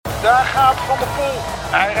Daar gaat Van der Poel.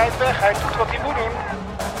 Hij rijdt weg, hij doet wat hij moet doen.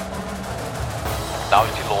 Nou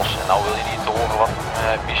is hij los en nou wil je niet horen wat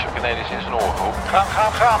Michel Cornelis in zijn oren roept.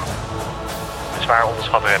 Gaan. Een zwaar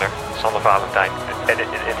onderschat renner, Sander Valentijn. En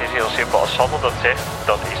het is heel simpel, als Sander dat zegt,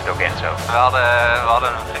 dan is het ook echt zo. We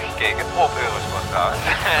hadden hem teruggekeken op Eurosport trouwens.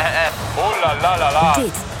 Oh la la la la.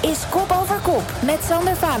 Dit is Kop over Kop met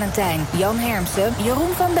Sander Valentijn, Jan Hermsen,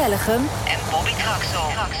 Jeroen van Bellegem en Bobby Traxel.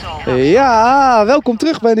 Ja, welkom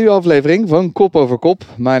terug bij een nieuwe aflevering van Kop over Kop.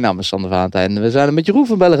 Mijn naam is Sander Valentijn. We zijn er met Jeroen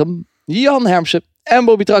van Bellegem, Jan Hermsen en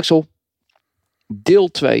Bobby Traxel. Deel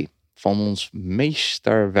 2 van ons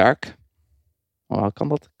meesterwerk. Oh,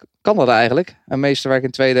 kan dat eigenlijk? Een meesterwerk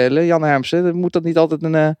in 2 delen. Jan Hermsen, moet dat niet altijd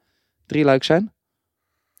een drieluik zijn?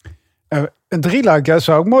 Een drieluik, ja,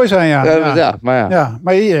 zou ook mooi zijn, ja. Ja,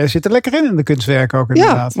 maar je zit er lekker in de kunstwerken ook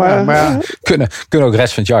inderdaad. Ja, maar Kunnen ook de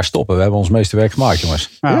rest van het jaar stoppen. We hebben ons meesterwerk gemaakt,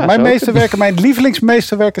 jongens. Ja, mijn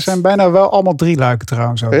lievelingsmeesterwerken zijn bijna wel allemaal drieluiken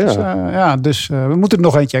trouwens. Ja. Dus we moeten er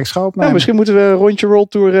nog eentje extra opnemen. Ja, misschien moeten we een rondje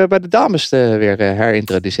World Tour bij de dames weer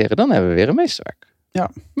herintroduceren. Dan hebben we weer een meesterwerk. Ja,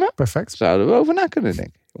 perfect. Zouden we over na kunnen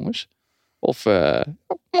denken, jongens. Of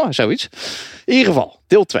zoiets. In ieder geval,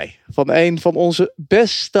 deel 2 van een van onze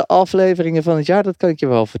beste afleveringen van het jaar. Dat kan ik je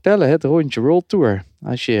wel vertellen. Het rondje World Tour.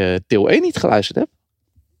 Als je deel 1 niet geluisterd hebt,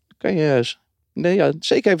 kan je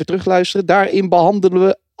zeker even terugluisteren. Daarin behandelen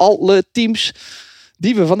we alle teams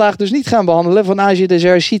die we vandaag dus niet gaan behandelen. Van AG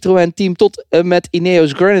Desert Citroën team tot en met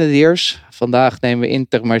Ineos Grenadiers. Vandaag nemen we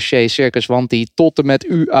Intermarché Circus Wanty tot en met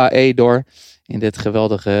UAE door. In dit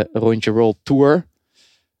geweldige rondje World Tour.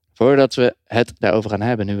 Voordat we het daarover gaan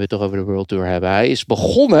hebben, nu we het toch over de World Tour hebben. Hij is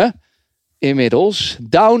begonnen inmiddels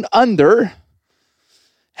Down Under.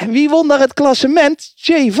 En wie won daar het klassement?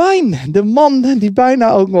 Jay Vine. De man die bijna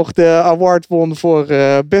ook nog de award won voor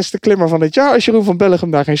beste klimmer van het jaar. Als Jeroen van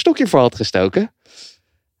Bellegem daar geen stokje voor had gestoken.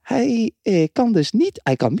 Hij kan dus niet.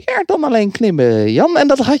 Hij kan meer dan alleen klimmen, Jan. En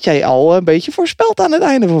dat had jij al een beetje voorspeld aan het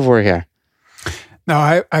einde van vorig jaar.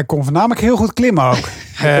 Nou, hij kon voornamelijk heel goed klimmen ook.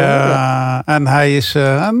 En hij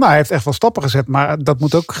heeft echt wel stappen gezet. Maar dat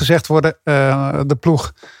moet ook gezegd worden. De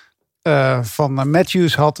ploeg van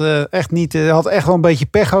Matthews had echt wel een beetje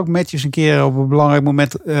pech ook. Matthews een keer op een belangrijk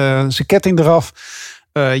moment zijn ketting eraf.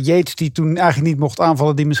 Yates die toen eigenlijk niet mocht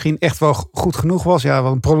aanvallen. Die misschien echt wel goed genoeg was. Ja,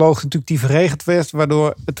 want een proloog natuurlijk die verregend werd.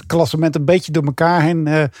 Waardoor het klassement een beetje door elkaar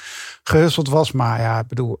heen gehusteld was. Maar ja, ik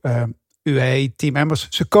bedoel... UAE, Team Embers.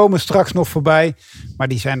 Ze komen straks nog voorbij. Maar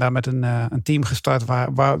die zijn daar met een team gestart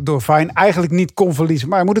waardoor Vine eigenlijk niet kon verliezen.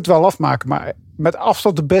 Maar hij moet het wel afmaken. Maar met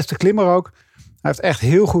afstand de beste klimmer ook. Hij heeft echt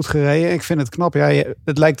heel goed gereden. Ik vind het knap. Ja,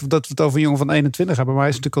 het lijkt dat we het over een jongen van 21 hebben. Maar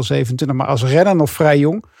hij is natuurlijk al 27. Maar als renner nog vrij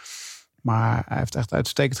jong. Maar hij heeft echt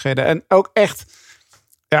uitstekend gereden. En ook echt...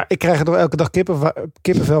 Ja, ik krijg er door elke dag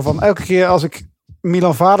kippenvel van. Elke keer als ik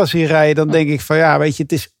Milan Vader zie rijden. Dan denk ik van ja, weet je,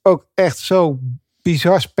 het is ook echt zo...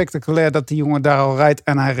 bizar spectaculair dat die jongen daar al rijdt.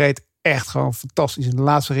 En hij reed echt gewoon fantastisch. In de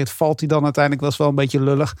laatste rit valt hij dan uiteindelijk wel een beetje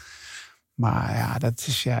lullig. Maar ja, dat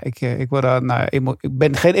is ik word daar, ik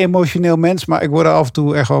ben geen emotioneel mens, maar ik word er af en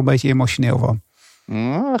toe echt wel een beetje emotioneel van.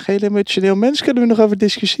 Geen emotioneel mens, kunnen we nog over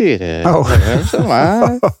discussiëren.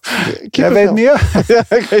 Jij weet meer? Ja,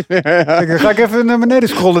 ik weet meer. Ja. Dan ga ik even naar beneden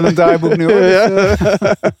scrollen in het draaiboek nu. Hoor. Ja.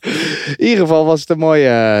 In ieder geval was het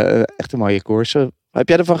echt een mooie koers. Heb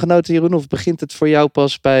jij ervan genoten, Jeroen? Of begint het voor jou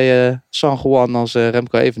pas bij San Juan als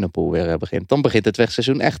Remco Evenepoel weer begint? Dan begint het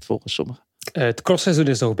wegseizoen echt volgens sommigen. Het crossseizoen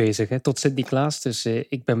is nog bezig, tot Sint-Niklaas. Dus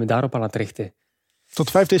ik ben me daarop aan het richten.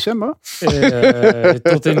 Tot 5 december?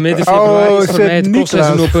 Tot in midden februari is voor mij het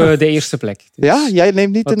crossseizoen op de eerste plek. Dus ja, jij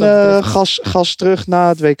neemt niet een gas terug na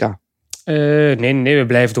het WK? Nee, we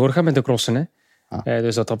blijven doorgaan met de crossen. Hè.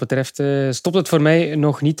 Dus wat dat betreft stopt het voor mij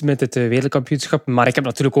nog niet met het wereldkampioenschap. Maar ik heb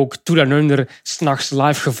natuurlijk ook Tour Under 's-nachts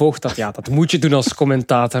live gevolgd. Dat moet je doen als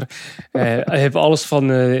commentator. Ik heb alles van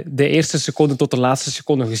de eerste seconde tot de laatste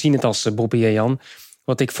seconde gezien. Het als Bobby en Jan.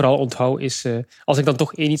 Wat ik vooral onthoud is... als ik dan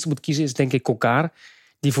toch één iets moet kiezen, is denk ik Kokar.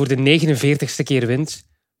 Die voor de 49ste keer wint.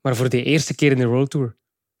 Maar voor de eerste keer in de World Tour.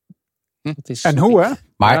 En hoe,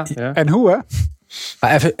 hè? En hoe, hè?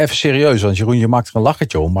 Maar even serieus, want Jeroen, je maakt er een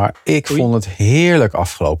lachertje om. Maar ik vond het heerlijk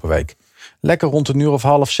afgelopen week. Lekker rond een uur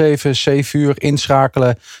of 6:30, 7 uur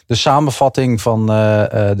inschakelen. De samenvatting van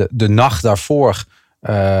de nacht daarvoor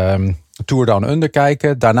Tour Down Under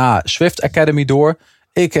kijken. Daarna Swift Academy door.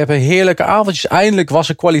 Ik heb een heerlijke avondjes. Eindelijk was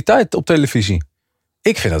er kwaliteit op televisie.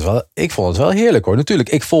 Ik vond het wel heerlijk hoor. Natuurlijk,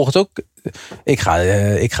 ik volg het ook. Ik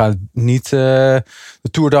ga niet de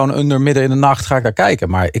Tour Down Under midden in de nacht ga ik daar kijken.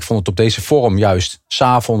 Maar ik vond het op deze vorm juist 's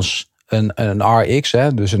avonds een RX.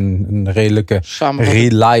 Hè, dus een redelijke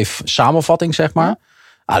real-life samenvatting, zeg maar.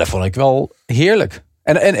 Dat vond ik wel heerlijk.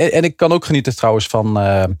 En ik kan ook genieten trouwens van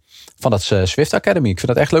dat Swift Academy. Ik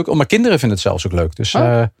vind dat echt leuk. Mijn kinderen vinden het zelfs ook leuk. Dus,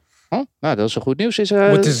 nou, dat is een goed nieuws.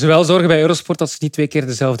 Moeten ze wel zorgen bij Eurosport dat ze niet 2 keer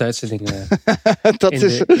dezelfde uitzending in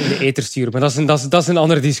de ether sturen. Maar dat is een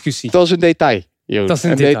andere discussie. Dat is een detail. Dat is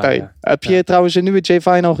een detail. Ja. Heb je trouwens een nieuwe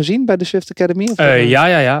J-Vine al gezien bij de Swift Academy?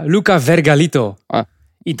 Ja. Luca Vergalito.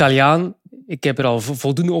 Italiaan. Ik heb er al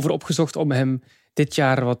voldoende over opgezocht om hem dit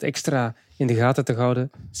jaar wat extra in de gaten te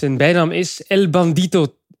houden. Zijn bijnaam is El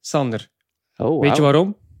Bandito, Sander. Oh, wow. Weet je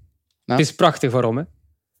waarom? Nou. Het is prachtig waarom. Hè?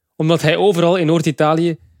 Omdat hij overal in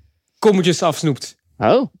Noord-Italië kommetjes afsnoept.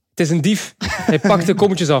 Oh. Het is een dief. Hij pakt de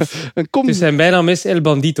kommetjes af. Dus zijn bijnaam is El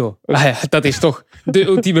Bandito. Dat is toch de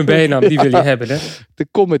ultieme bijnaam die wil je hebben. Hè? De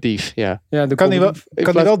komedief, ja. Kan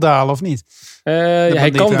hij wel dalen of niet?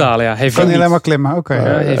 Hij kan dalen, ja. Hij kan hij alleen maar klimmen? Oké.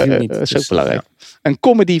 Hij viel niet. Dat is ook belangrijk. Ja. Een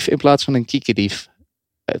komedief in plaats van een kiekendief.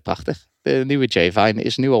 Prachtig. De nieuwe J-Vine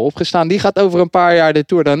is nu al opgestaan. Die gaat over een paar jaar de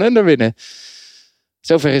Tour Down Under winnen.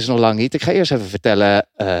 Zover is het nog lang niet. Ik ga eerst even vertellen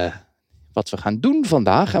wat we gaan doen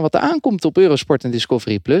vandaag en wat er aankomt op Eurosport en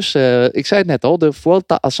Discovery+. Ik zei het net al, de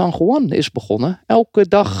Vuelta a San Juan is begonnen. Elke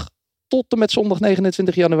dag tot en met zondag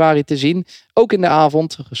 29 januari te zien. Ook in de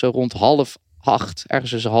avond, zo rond 7:30. Ergens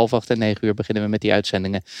tussen 7:30 en 9 uur beginnen we met die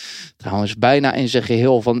uitzendingen. Trouwens bijna in zijn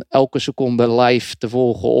geheel van elke seconde live te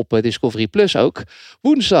volgen op Discovery+ ook.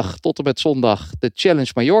 Woensdag tot en met zondag de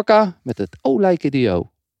Challenge Mallorca met het Olijke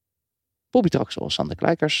duo. Bobby Traxel en Sander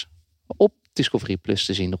Kleikers op Discovery+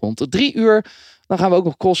 te zien rond 3 uur. Dan gaan we ook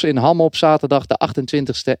nog crossen in Hamme op zaterdag de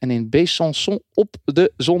 28e en in Besançon op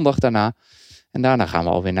de zondag daarna. En daarna gaan we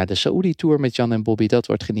alweer naar de Saoedi Tour met Jan en Bobby. Dat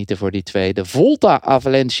wordt genieten voor die twee. De Volta a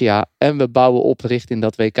Valencia. En we bouwen op richting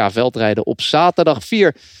dat WK veldrijden op zaterdag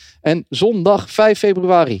 4 en zondag 5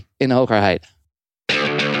 februari in Hoogerheide.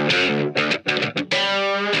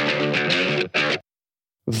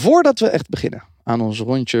 Voordat we echt beginnen aan ons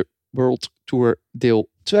rondje World Tour deel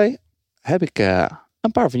 2... heb ik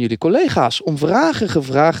een paar van jullie collega's om vragen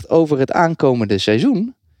gevraagd over het aankomende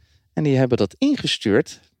seizoen. En die hebben dat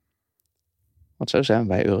ingestuurd. Want zo zijn we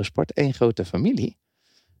bij Eurosport één grote familie.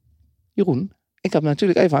 Jeroen, ik heb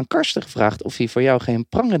natuurlijk even aan Karsten gevraagd of hij voor jou geen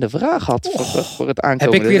prangende vraag had voor het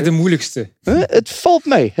aankomende. Heb ik weer de moeilijkste? Het valt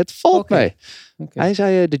mee. Okay. Hij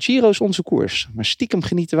zei de Giro is onze koers. Maar stiekem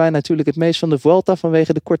genieten wij natuurlijk het meest van de Vuelta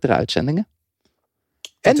vanwege de kortere uitzendingen.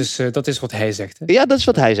 Dat is wat hij zegt. Hè? Ja, dat is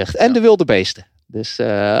wat hij zegt. En de wilde beesten. Dus,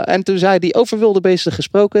 en toen zei hij over wilde beesten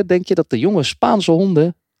gesproken. Denk je dat de jonge Spaanse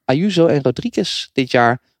honden Ayuso en Rodriguez dit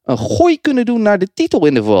jaar een gooi kunnen doen naar de titel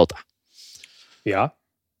in de Vuelta? Ja.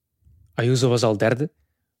 Ayuso was al 3e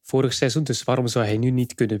vorig seizoen. Dus waarom zou hij nu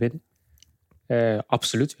niet kunnen winnen?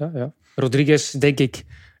 Absoluut, ja. Rodriguez denk ik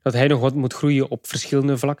dat hij nog wat moet groeien op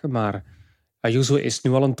verschillende vlakken. Maar Ayuso is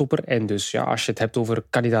nu al een topper. En dus ja, als je het hebt over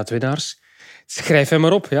kandidaat-winnaars, schrijf hem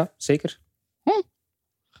maar op, ja, zeker.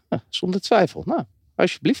 Zonder twijfel. Nou,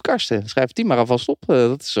 alsjeblieft Karsten, schrijf die maar alvast op.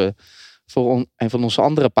 Dat is voor een van onze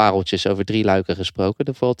andere pareltjes over 3 luiken gesproken.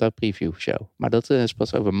 De Volta Preview Show. Maar dat is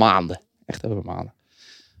pas over maanden. Echt over maanden.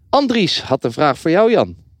 Andries had een vraag voor jou,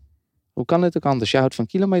 Jan. Hoe kan het ook anders? Je houdt van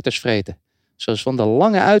kilometers vreten. Zoals van de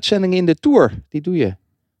lange uitzendingen in de Tour. Die doe je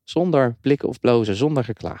zonder blikken of blozen, zonder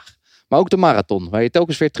geklaag. Maar ook de marathon, waar je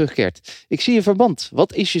telkens weer terugkeert. Ik zie een verband.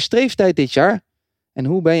 Wat is je streeftijd dit jaar? En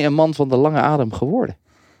hoe ben je een man van de lange adem geworden?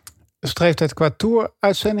 Streeftijd qua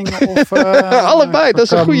tour-uitzendingen? Of, allebei, dat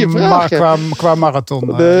is een goede vraag. Qua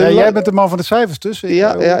marathon. Jij bent de man van de cijfers dus.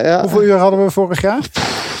 Ja. Hoeveel uur hadden we vorig jaar?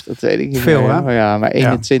 Dat weet ik niet veel, meer. Hè? Ja, maar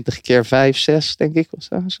 21 keer 5, 6 denk ik. Of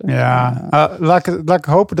zo. Ja, laat ik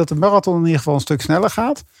hopen dat de marathon in ieder geval een stuk sneller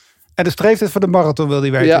gaat. En de streeftijd voor de marathon wil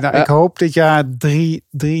die weten. Ik hoop dit jaar 3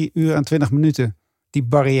 uur en 20 minuten die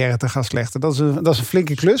barrière te gaan slechten. Dat is een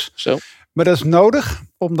flinke klus. Zo. Maar dat is nodig,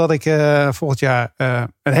 omdat ik volgend jaar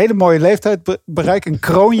een hele mooie leeftijd bereik. Een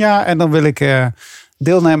kroonjaar. En dan wil ik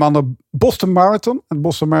deelnemen aan de Boston Marathon. En de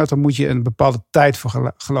Boston Marathon moet je een bepaalde tijd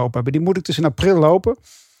voor gelopen hebben. Die moet ik dus in april lopen.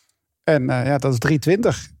 En dat is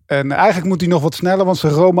 3:20. En eigenlijk moet die nog wat sneller, want ze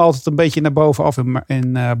romen altijd een beetje naar boven af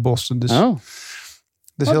in Boston. Dus...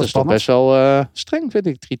 Dat is toch best wel streng, vind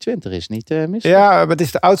ik. 3:20 is niet mis. Ja, maar het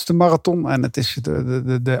is de oudste marathon. En het is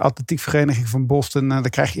de atletiekvereniging van Boston. Dan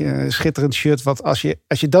krijg je een schitterend shirt. Wat als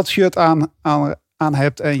je dat shirt aan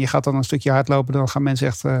hebt en je gaat dan een stukje hardlopen, dan gaan mensen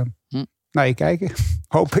echt naar je kijken.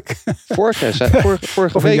 Hoop ik.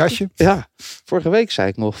 Vorige week, jasje. Ja, vorige week zei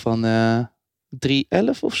ik nog van...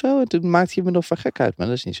 3:11 of zo. En toen maakte je me nog van gek uit. Maar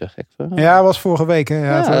dat is niet zo gek. Ja, was vorige week. Hè?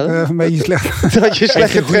 Ja, Ja, het was een beetje slecht. Dat je slecht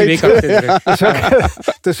Echt een goede week getraind. achter de rug.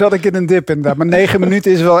 Toen zat ik in een dip inderdaad. Maar 9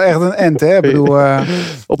 minuten is wel echt een end. Hè? Ik bedoel,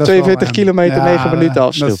 Op dat is 42 wel, kilometer 9 minuten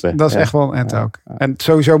afsnoepen. Dat is Ja. echt wel een end Ja. ook. En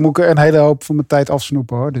sowieso moet ik er een hele hoop van mijn tijd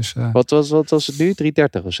afsnoepen hoor. Dus Wat was het nu?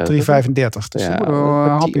 3:30 of zo? 3:35. Dus Ja, daar moet er wel een een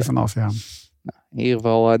kwartier. hapje vanaf. Ja. In ieder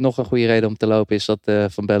geval nog een goede reden om te lopen is dat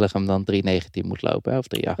Van Bellegem dan 3:19 moet lopen. Hè? Of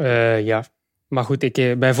 3:8. Ja. Maar goed,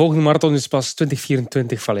 mijn volgende marathon is pas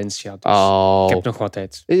 2024 Valencia. Dus Oh, ik heb nog wat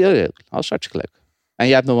tijd. ja, dat is hartstikke leuk. En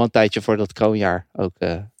jij hebt nog wel een tijdje voor dat kroonjaar ook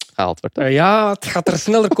gehaald wordt. toch? Ja, het gaat er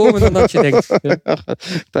sneller komen dan dat je denkt. Ja.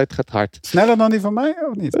 Tijd gaat hard. Sneller dan die van mij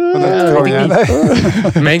of niet? Ja, weet ik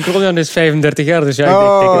niet. Nee. Mijn kroonjaar is 35 jaar, dus ja, ik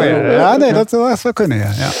Oh, denk, ja, nee, dat wil echt wel kunnen.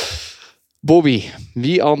 Ja. Bobby,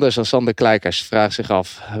 wie anders dan Sander Kleikers vraagt zich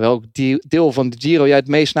af welk deel van de Giro jij het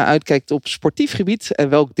meest naar uitkijkt op sportief gebied en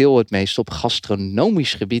welk deel het meest op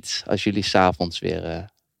gastronomisch gebied als jullie 's avonds weer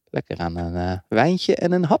lekker aan een wijntje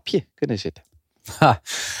en een hapje kunnen zitten.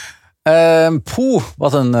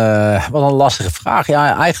 Wat een lastige vraag.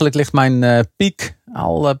 Ja, eigenlijk ligt mijn piek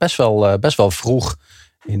al best wel vroeg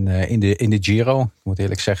in de Giro. Ik moet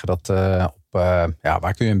eerlijk zeggen dat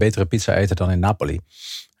waar kun je een betere pizza eten dan in Napoli?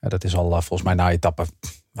 Dat is al volgens mij na etappe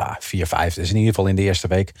 4, 5. Dus in ieder geval in de eerste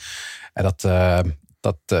week. En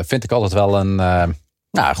dat vind ik altijd wel een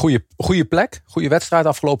goede plek. Goede wedstrijd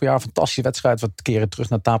afgelopen jaar. Fantastische wedstrijd. We keren terug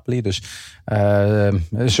naar Napoli. Dus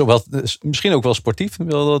misschien ook wel sportief.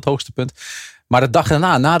 Wel het hoogste punt. Maar de dag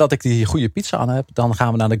daarna, nadat ik die goede pizza aan heb, dan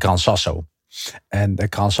gaan we naar de Gran Sasso. En de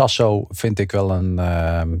Gran Sasso vind ik wel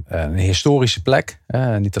een historische plek.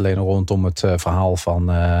 Niet alleen rondom het verhaal van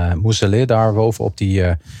Mousselet daar boven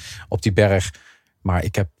op die berg. Maar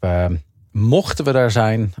ik heb, mochten we daar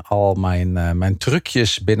zijn, al mijn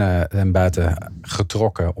trucjes binnen en buiten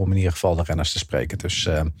getrokken om in ieder geval de renners te spreken. Dus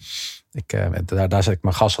daar zet ik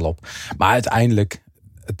mijn gas al op. Maar uiteindelijk,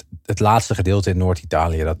 het laatste gedeelte in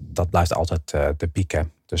Noord-Italië, dat blijft altijd de piek. Hè.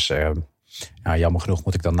 Dus jammer genoeg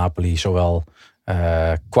moet ik dan Napoli zowel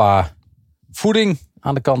qua voeding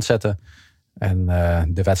aan de kant zetten en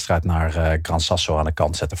de wedstrijd naar Gran Sasso aan de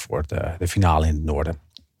kant zetten voor de finale in het noorden.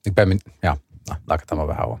 Laat ik het dan maar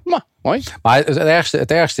behouden. Maar, mooi. Maar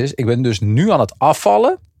het ergste is, ik ben dus nu aan het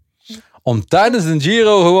afvallen om tijdens de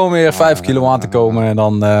Giro gewoon weer 5 kilo aan te komen en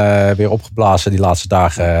dan weer opgeblazen die laatste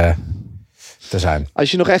dagen te zijn.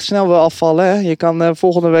 Als je nog echt snel wil afvallen, hè, je kan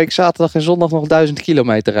volgende week zaterdag en zondag nog 1000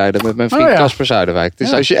 kilometer rijden met mijn vriend Casper Zuiderwijk.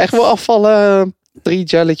 Dus als je echt wil afvallen, 3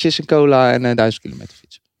 jelletjes, een cola en 1000 kilometer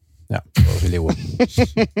fietsen. Ja, zoals leeuwen.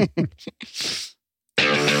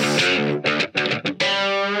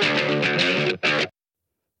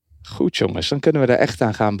 Goed jongens, dan kunnen we er echt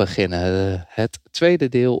aan gaan beginnen. Het tweede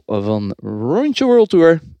deel van Rondje World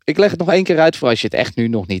Tour. Ik leg het nog 1 keer uit voor als je het echt nu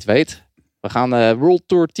nog niet weet. We gaan World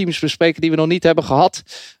Tour teams bespreken die we nog niet hebben gehad.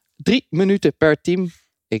 3 minuten per team.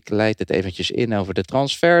 Ik leid het eventjes in over de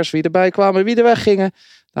transfers, wie erbij kwamen, wie er weggingen.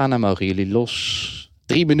 Daarna mogen jullie los.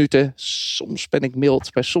 3 minuten. Soms ben ik mild,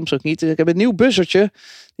 maar soms ook niet. Ik heb een nieuw buzzertje.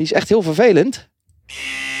 Die is echt heel vervelend.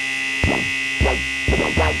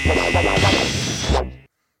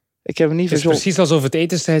 Ik heb hem niet Het is verzonnen. precies alsof het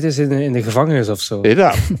etenstijd is in de gevangenis of zo.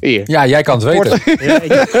 Ja, hier. Ja, jij kan het weten.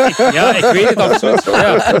 Ik weet het absoluut.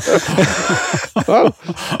 Ja.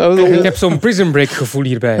 Ik heb zo'n prison break gevoel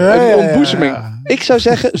hierbij. Een ontboezeming. Ik zou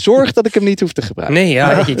zeggen, zorg dat ik hem niet hoef te gebruiken.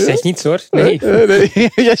 Nee, ik zeg niets hoor. Nee.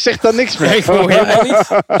 Jij zegt dan niks meer. Nee, gewoon helemaal niet.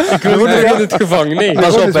 Ik wil niet in het gevangen. Nee.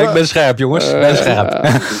 Pas op, ik ben scherp jongens. Ik ben scherp.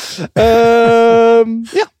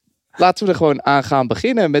 Ja. Laten we er gewoon aan gaan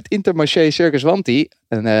beginnen met Intermarché Circus Wanty.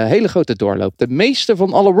 Een hele grote doorloop. De meeste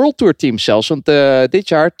van alle World Tour teams zelfs. Want dit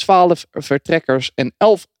jaar 12 vertrekkers en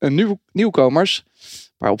 11 nieuwkomers.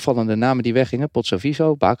 Een paar opvallende namen die weggingen.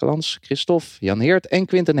 Pozzovivo, Bakelans, Christophe, Jan Heert en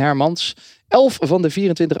Quinten Hermans. 11 van de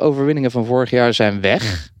 24 overwinningen van vorig jaar zijn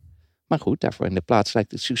weg. Maar goed, daarvoor in de plaats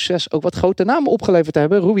lijkt het succes ook wat grote namen opgeleverd te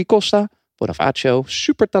hebben. Rui Costa, Bonifacio,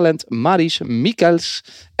 supertalent Maris Michels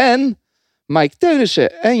en Mike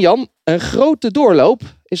Teunissen. En Jan, een grote doorloop.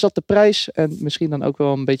 Is dat de prijs en misschien dan ook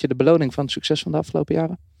wel een beetje de beloning van het succes van de afgelopen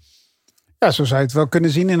jaren? Ja, zo zou je het wel kunnen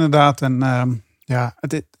zien inderdaad. En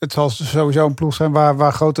het zal sowieso een ploeg zijn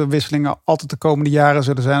waar grote wisselingen altijd de komende jaren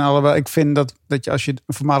zullen zijn. Alhoewel ik vind dat je als je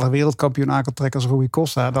een voormalig wereldkampioen aan kan trekken als Rui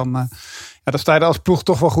Costa, dan sta je er als ploeg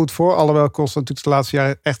toch wel goed voor. Alhoewel Costa natuurlijk de laatste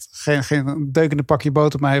jaren echt geen deukende pakje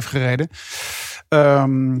boter meer heeft gereden.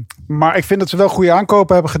 Maar ik vind dat ze wel goede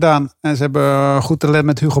aankopen hebben gedaan. En ze hebben goed talent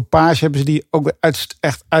met Hugo Page. Hebben ze die ook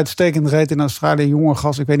echt uitstekend reed in Australië. Jonge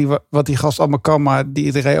gast. Ik weet niet wat die gast allemaal kan. Maar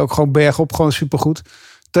die reed ook gewoon bergop. Gewoon supergoed.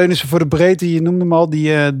 Teunissen voor de breedte, je noemde hem al,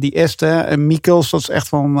 die Este en Mikkels, dat is echt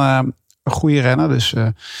wel een goede renner. Dus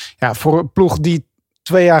voor een ploeg die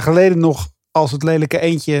 2 jaar geleden nog als het lelijke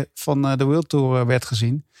eendje van de World Tour werd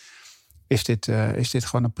gezien, is dit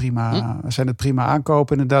gewoon zijn het prima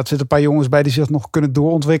aankopen. Inderdaad, er zitten een paar jongens bij die zich nog kunnen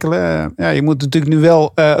doorontwikkelen. Je moet natuurlijk nu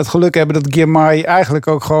wel het geluk hebben dat Girmay eigenlijk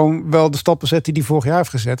ook gewoon wel de stappen zet die hij vorig jaar heeft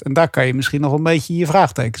gezet. En daar kan je misschien nog een beetje je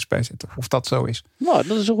vraagtekens bij zetten. Of dat zo is. Nou,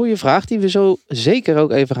 dat is een goede vraag die we zo zeker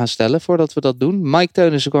ook even gaan stellen voordat we dat doen. Mike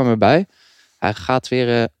Teunissen kwam erbij. Hij gaat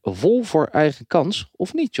weer vol voor eigen kans.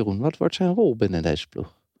 Of niet, Jeroen? Wat wordt zijn rol binnen deze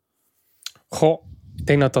ploeg? Goh, ik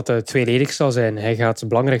denk dat tweeledig zal zijn. Hij gaat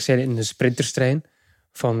belangrijk zijn in de sprinterstrein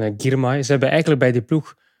van Girmay. Ze hebben eigenlijk bij die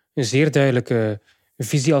ploeg een zeer duidelijke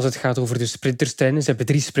visie als het gaat over de sprinterstreinen. Ze hebben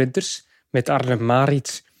 3 sprinters met Arne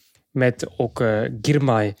Marit, met ook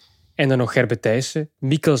Girmay en dan nog Gerben Thijssen.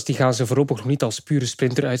 Mikkels die gaan ze voorlopig nog niet als pure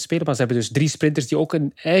sprinter uitspelen, maar ze hebben dus 3 sprinters die ook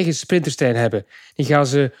een eigen sprinterstrein hebben. Die gaan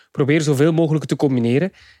ze proberen zoveel mogelijk te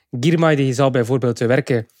combineren. Girmay die zal bijvoorbeeld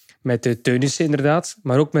werken met de Teunissen inderdaad,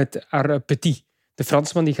 maar ook met Petit. De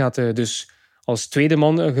Fransman die gaat dus als tweede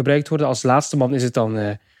man gebruikt worden. Als laatste man is het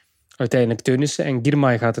dan uiteindelijk Teunissen. En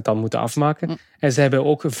Girmay gaat het dan moeten afmaken. En ze hebben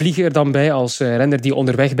ook Vliegen er dan bij als renner die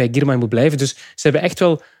onderweg bij Girmay moet blijven. Dus ze hebben echt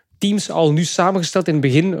wel teams al nu samengesteld in het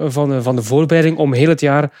begin van de voorbereiding om heel het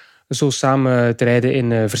jaar zo samen te rijden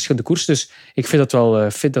in verschillende koersen. Dus ik vind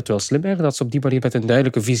dat wel slim eigenlijk, dat ze op die manier met een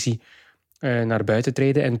duidelijke visie naar buiten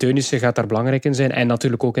treden. En Teunissen gaat daar belangrijk in zijn. En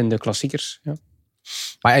natuurlijk ook in de klassiekers. Ja.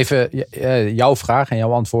 Maar even jouw vraag en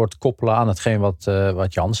jouw antwoord koppelen aan hetgeen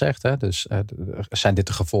wat Jan zegt. Hè? Dus zijn dit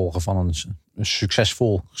de gevolgen van een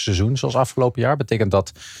succesvol seizoen zoals afgelopen jaar? Betekent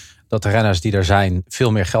dat de renners die er zijn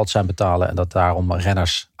veel meer geld zijn betalen en dat daarom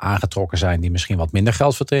renners aangetrokken zijn die misschien wat minder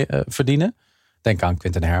geld verdienen? Denk aan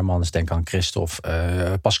Quinten Hermans, denk aan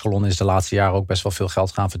Christophe. Pascalon is de laatste jaren ook best wel veel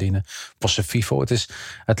geld gaan verdienen. Vivo.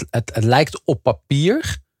 Het lijkt op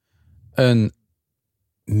papier een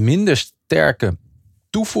minder sterke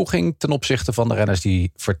toevoeging ten opzichte van de renners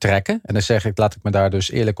die vertrekken. En dan laat ik me daar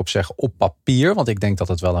dus eerlijk op zeggen, op papier, want ik denk dat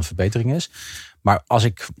het wel een verbetering is. Maar als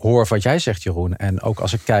ik hoor wat jij zegt, Jeroen, en ook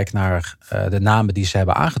als ik kijk naar de namen die ze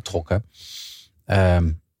hebben aangetrokken,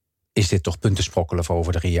 is dit toch punten sprokkelen voor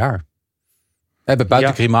over 3 jaar.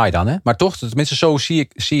 Buiten Girmay dan, hè? Maar toch, tenminste zo zie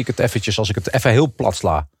ik het eventjes, als ik het even heel plat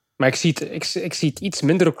sla. Maar ik zie het iets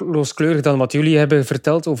minder rooskleurig dan wat jullie hebben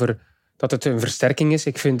verteld over dat het een versterking is.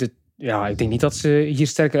 Ik denk niet dat ze hier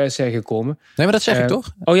sterker uit zijn gekomen. Nee, maar dat zeg ik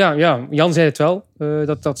toch? Oh ja, Jan zei het wel,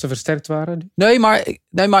 dat ze versterkt waren. Nee,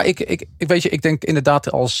 maar ik denk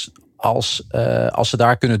inderdaad als ze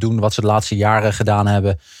daar kunnen doen wat ze de laatste jaren gedaan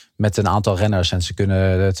hebben met een aantal renners. En ze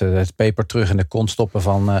kunnen het peper terug in de kont stoppen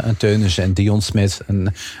van een Teunissen en Dion Smit,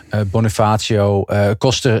 een Bonifacio,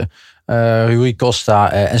 Koster, Rui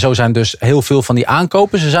Costa. En zo zijn dus heel veel van die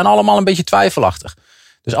aankopen. Ze zijn allemaal een beetje twijfelachtig.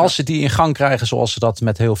 Dus als ze die in gang krijgen zoals ze dat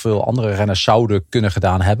met heel veel andere renners zouden kunnen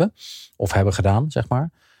gedaan hebben. Of hebben gedaan, zeg maar.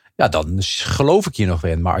 Ja, dan geloof ik hier nog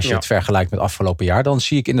weer in. Maar als je het vergelijkt met afgelopen jaar, dan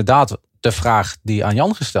zie ik inderdaad de vraag die aan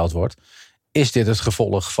Jan gesteld wordt. Is dit het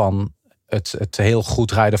gevolg van het heel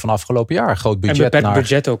goed rijden van afgelopen jaar? Groot budget en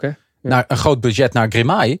budget ook, hè? Ja. Naar een groot budget naar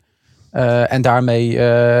Girmay. En daarmee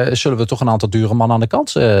zullen we toch een aantal dure mannen aan de kant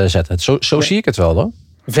zetten. Zo zie ik het wel, hoor.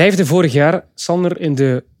 5e vorig jaar, Sander, in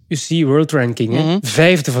de UCI World Ranking. Mm-hmm.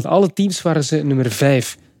 5e van alle teams waren ze nummer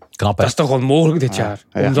 5. Knap, hè? Dat is toch onmogelijk dit jaar.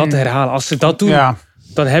 Om dat te herhalen. Als ze dat doen,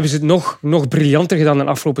 dan hebben ze het nog briljanter gedaan dan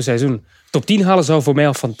afgelopen seizoen. Top 10 halen zou voor mij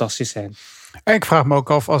al fantastisch zijn. En ik vraag me ook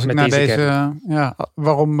af, als ik naar deze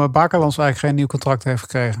waarom Bakerlands eigenlijk geen nieuw contract heeft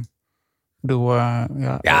gekregen. Ik bedoel,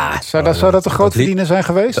 zou dat een groot verdiener zijn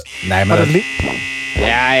geweest? Nee, maar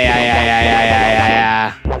Ja.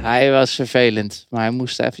 Hij was vervelend, maar hij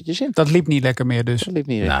moest er eventjes in. Dat liep niet lekker meer dus. Dat liep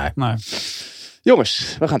niet lekker. Nee.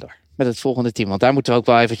 Jongens, we gaan door met het volgende team. Want daar moeten we ook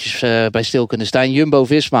wel eventjes bij stil kunnen staan.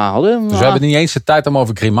 Jumbo-Visma hadden. Dus we hebben niet eens de tijd om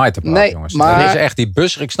over Girmay te praten, jongens. Maar dat is echt die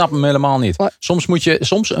busser. Ik snap hem helemaal niet. Maar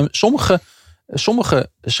sommige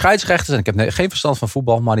scheidsrechters, en ik heb geen verstand van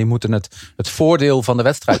voetbal, maar die moeten het voordeel van de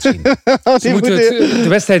wedstrijd zien. Ze moeten de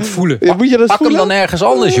wedstrijd voelen. Pak hem dan ergens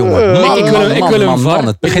anders, jongen. Ik wil hem van.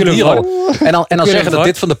 Het begint hier al. En dan zeggen dat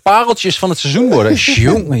dit van de pareltjes van het seizoen worden.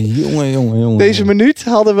 Jongen. Deze minuut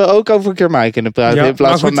hadden we ook over Girmay kunnen praten. In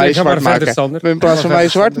plaats van mij zwart maken. In plaats van mij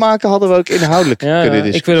zwart maken hadden we ook inhoudelijk kunnen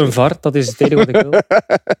discussiëren. Ik wil een VAR, dat is het enige wat ik wil.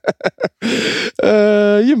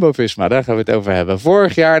 Jumbo-Visma, daar gaan we het over hebben.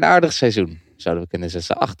 Vorig jaar een aardig seizoen. Zouden we kunnen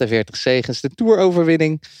zetten. 48 zegens, de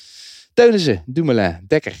Tour-overwinning. Teunissen, Dumoulin,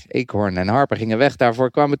 Dekker, Eekhoorn en Harper gingen weg.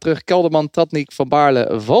 Daarvoor kwamen terug Kelderman, Tratnik, Van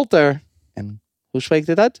Baarle, Valter. En hoe spreekt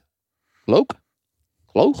dit uit? Klook?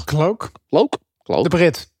 Klopt.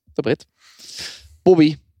 De Brit.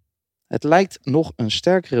 Bobby, het lijkt nog een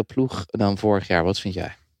sterkere ploeg dan vorig jaar. Wat vind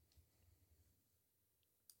jij?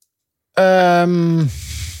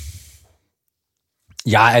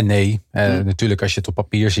 Ja en nee. Natuurlijk als je het op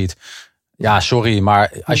papier ziet. Ja, sorry,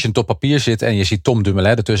 maar als je het op papier zit en je ziet Tom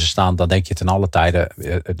Dumoulin ertussen staan, dan denk je ten alle tijden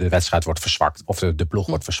de wedstrijd wordt verzwakt. Of de ploeg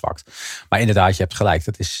wordt verzwakt. Maar inderdaad, je hebt gelijk.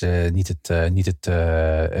 Dat is niet het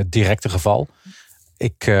directe geval.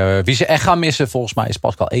 Wie ze echt gaan missen volgens mij is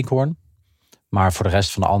Pascal Eekhoorn. Maar voor de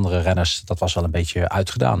rest van de andere renners, dat was wel een beetje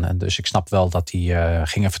uitgedaan. En dus ik snap wel dat die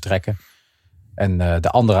gingen vertrekken. En de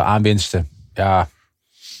andere aanwinsten, ja,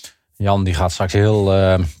 Jan die gaat straks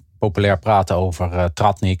heel populair praten over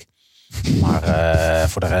Tratnik. Maar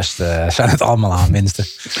voor de rest zijn het allemaal aanwinsten.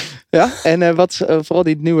 Ja, en vooral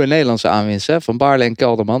die nieuwe Nederlandse aanwinsten, Van Baarle en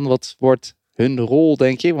Kelderman. Wat wordt hun rol,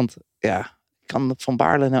 denk je? Want ja, kan Van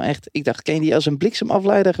Baarle nou echt... Ik dacht, kan je die als een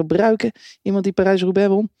bliksemafleider gebruiken? Iemand die Parijs-Roubaix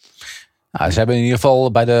won? Nou, ze hebben in ieder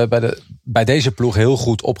geval bij deze ploeg heel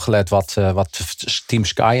goed opgelet wat Team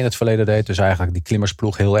Sky in het verleden deed. Dus eigenlijk die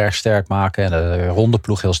klimmersploeg heel erg sterk maken. En de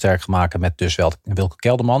rondeploeg heel sterk maken met dus wel Wilco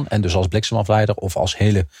Kelderman. En dus als bliksemafleider of als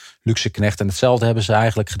hele luxe knecht. En hetzelfde hebben ze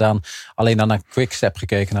eigenlijk gedaan. Alleen dan naar Quickstep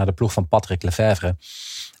gekeken, naar de ploeg van Patrick Lefevere.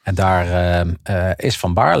 En daar is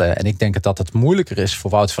Van Baarle. En ik denk dat het moeilijker is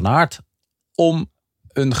voor Wout van Aert om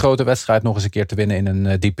een grote wedstrijd nog eens een keer te winnen in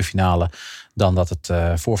een diepe finale, dan dat het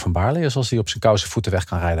voor Van Baarle is als hij op zijn koude voeten weg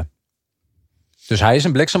kan rijden. Dus hij is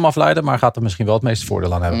een bliksemafleider, maar gaat er misschien wel het meeste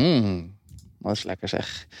voordeel aan hebben. Dat is lekker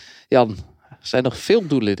zeg. Jan, er zijn nog veel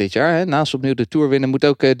doelen dit jaar. Hè? Naast opnieuw de Tour winnen moet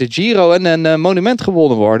ook de Giro en een monument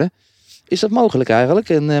gewonnen worden. Is dat mogelijk eigenlijk?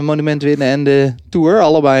 Een monument winnen en de Tour,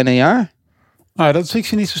 allebei in een jaar? Nou, dat zie ik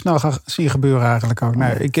ze niet zo snel zien gebeuren eigenlijk ook.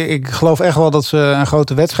 Nee, ik geloof echt wel dat ze een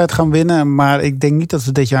grote wedstrijd gaan winnen. Maar ik denk niet dat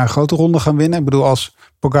ze dit jaar een grote ronde gaan winnen. Ik bedoel, als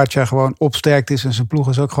Pogacar gewoon opsterkt is en zijn ploeg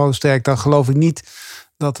is ook gewoon sterk, dan geloof ik niet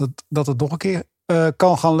dat het nog een keer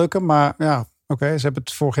kan gaan lukken. Maar ja, oké, ze hebben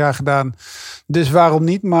het vorig jaar gedaan. Dus waarom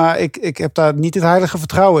niet? Maar ik heb daar niet het heilige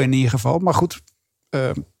vertrouwen in ieder geval. Maar goed.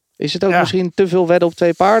 Is het ook misschien te veel wedden op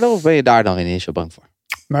 2 paarden? Of ben je daar dan niet zo bang voor?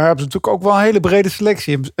 Maar hebben ze natuurlijk ook wel een hele brede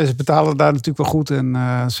selectie. Ze betalen daar natuurlijk wel goed. En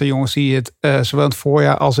zijn jongens die het zowel in het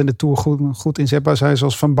voorjaar als in de Tour goed inzetbaar zijn.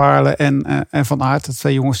 Zoals Van Baarle en Van Aert. Dat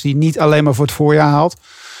zijn jongens die niet alleen maar voor het voorjaar haalt.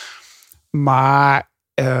 Maar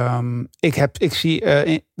ik zie...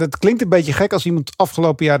 dat klinkt een beetje gek als iemand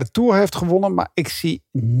afgelopen jaar de Tour heeft gewonnen. Maar ik zie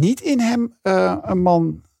niet in hem een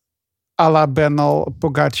man à la Bernal,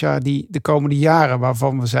 Pogacar, die de komende jaren,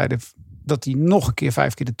 waarvan we zeiden dat hij nog een keer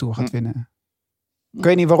 5 keer de Tour gaat winnen. Ik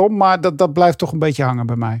weet niet waarom, maar dat blijft toch een beetje hangen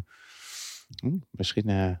bij mij. Misschien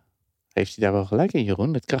heeft hij daar wel gelijk in,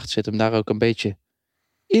 Jeroen. Het kracht zit hem daar ook een beetje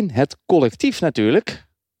in het collectief natuurlijk.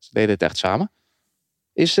 Ze deden het echt samen.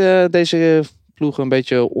 Is deze ploeg een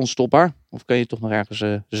beetje onstopbaar? Of kan je toch nog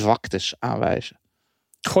ergens zwaktes aanwijzen?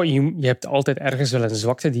 Goh, je hebt altijd ergens wel een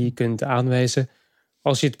zwakte die je kunt aanwijzen.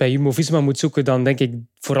 Als je het bij Jumbo-Visma moet zoeken, dan denk ik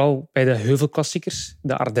vooral bij de heuvelklassiekers,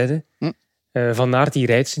 de Ardennen. Van Aert, die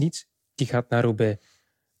rijdt ze niet. Die gaat naar Roubaix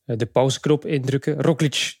de pauzeknop indrukken.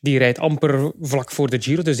 Roglic die rijdt amper vlak voor de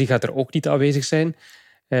Giro, dus die gaat er ook niet aanwezig zijn.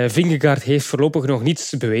 Vingegaard heeft voorlopig nog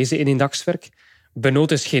niets bewezen in dagswerk.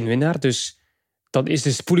 Benoot is geen winnaar, dus dan is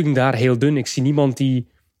de spoeling daar heel dun. Ik zie niemand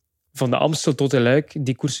die van de Amstel tot de Luik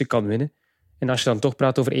die koersen kan winnen. En als je dan toch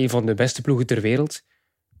praat over een van de beste ploegen ter wereld,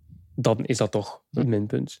 dan is dat toch een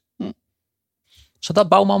minpunt. Zou dat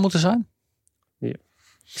Bouwman moeten zijn? Ja. Ik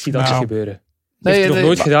zie dat niet gebeuren. Nee, heeft hij nog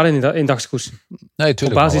nooit gedaan in dagskoersen. Nee,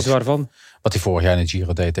 tuurlijk. Op basis waarvan? Wat hij vorig jaar in de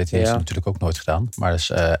Giro deed, heeft hij natuurlijk ook nooit gedaan. Maar dus,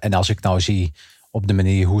 en als ik nou zie op de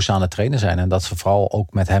manier hoe ze aan het trainen zijn, en dat ze vooral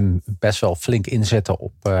ook met hem best wel flink inzetten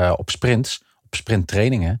op sprints, op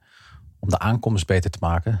sprinttrainingen, om de aankomst beter te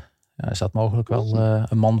maken, is dat mogelijk wel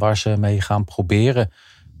een man waar ze mee gaan proberen.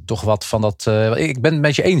 Toch wat van dat... ik ben het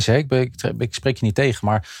met je eens, hè? Ik spreek je niet tegen,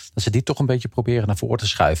 maar dat ze die toch een beetje proberen naar voren te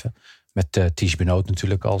schuiven. Met Ties Benoot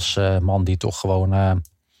natuurlijk als man die toch gewoon,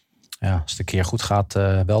 als het een keer goed gaat,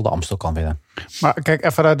 wel de Amstel kan winnen. Maar kijk,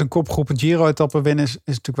 even uit een kopgroep een Giro-etappe winnen is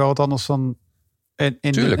natuurlijk wel wat anders dan in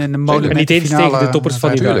de monument. Niet eens tegen de toppers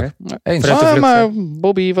van die dag. Maar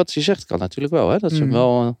Bobby, wat hij zegt, kan natuurlijk wel. Hè? Dat ze hem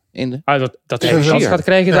wel in de... Dat hij een kans gaat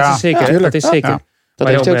krijgen, dat is zeker. Dat is zeker. Ja. Dat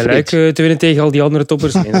maar om Luik te winnen tegen al die andere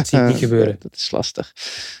toppers, nee, dat zie ik niet gebeuren. Dat is lastig.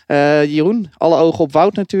 Jeroen, alle ogen op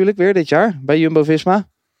Wout natuurlijk weer dit jaar bij Jumbo-Visma.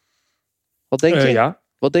 Wat denk je?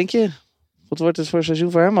 Wat denk je? Wat wordt het voor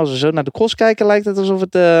seizoen voor hem? Als we zo naar de cross kijken, lijkt het alsof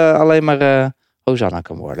het alleen maar Hosanna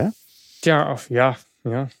kan worden. Ja.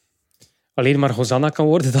 Alleen maar Hosanna kan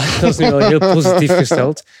worden, dat is nu wel heel positief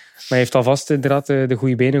gesteld. Maar hij heeft alvast inderdaad de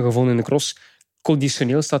goede benen gevonden in de cross.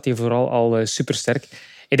 conditioneel staat hij vooral al supersterk.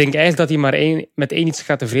 Ik denk eigenlijk dat hij maar met één iets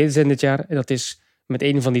gaat tevreden zijn dit jaar. En dat is met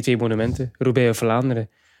één van die 2 monumenten, Roubaix of Vlaanderen.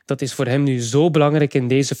 Dat is voor hem nu zo belangrijk in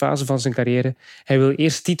deze fase van zijn carrière. Hij wil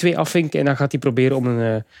eerst die 2 afvinken en dan gaat hij proberen om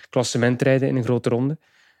een klassement te rijden in een grote ronde.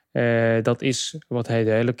 Dat is wat hij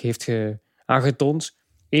duidelijk heeft aangetoond.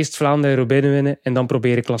 Eerst Vlaanderen en Roubaix winnen en dan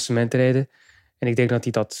proberen klassement te rijden. En ik denk dat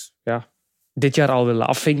hij dat dit jaar al wil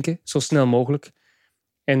afvinken, zo snel mogelijk.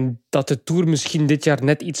 En dat de Tour misschien dit jaar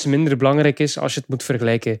net iets minder belangrijk is als je het moet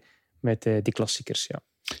vergelijken met die klassiekers. Ja.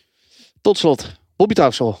 Tot slot, Bobby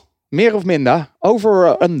Traxel. Meer of minder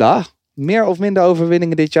meer of minder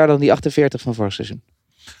overwinningen dit jaar dan die 48 van vorig seizoen?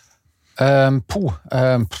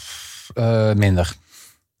 Minder.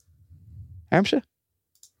 Hermsen?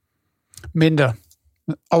 Minder.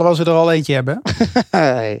 Alhoewel ze er al eentje hebben.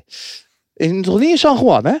 Hey. Is het nog niet in San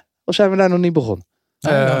Juan, hè? Of zijn we daar nog niet begonnen?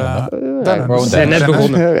 We zijn net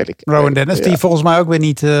begonnen. Weet ik. Rowan Dennis, die volgens mij ook weer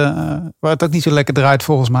niet... waar het ook niet zo lekker draait,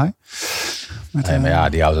 volgens mij. Nee, maar ja,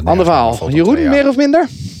 die houdt het Ander verhaal. Jeroen, meer of minder?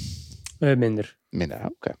 Minder. Minder,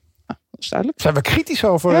 oké. Dat is duidelijk. Zijn we kritisch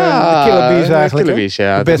over de Killer Bees eigenlijk? Killer Bees,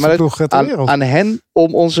 ja. De beste ploeg ter wereld. Aan hen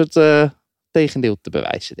om ons het tegendeel te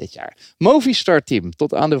bewijzen dit jaar. Movistar team.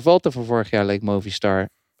 Tot aan de Vuelta van vorig jaar leek Movistar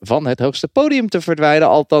van het hoogste podium te verdwijnen.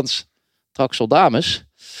 Althans, Traxel dames.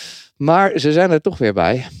 Maar ze zijn er toch weer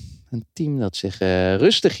bij. Een team dat zich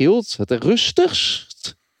rustig hield. Het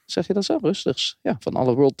rustigst. Zeg je dat zo? Rustigst. Ja, van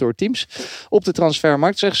alle World Tour teams. Op de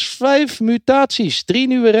transfermarkt. Slechts 5 mutaties. 3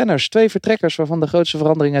 nieuwe renners. 2 vertrekkers. Waarvan de grootste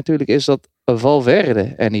verandering natuurlijk is dat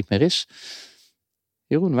Valverde er niet meer is.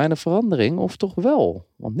 Jeroen, weinig verandering. Of toch wel?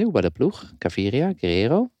 Want nieuw bij de ploeg. Gaviria,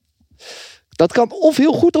 Guerrero. Dat kan of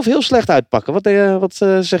heel goed of heel slecht uitpakken. Wat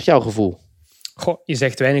zegt jouw gevoel? Goh, je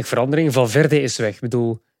zegt weinig verandering. Valverde is weg. Ik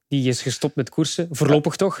bedoel, die is gestopt met koersen.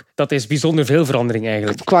 Voorlopig toch. Dat is bijzonder veel verandering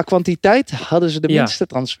eigenlijk. Qua kwantiteit hadden ze de minste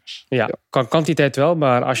transfers. Ja, qua kwantiteit wel.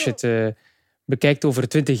 Maar als je het bekijkt over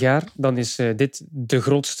 20 jaar, dan is dit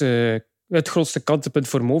het grootste kantelpunt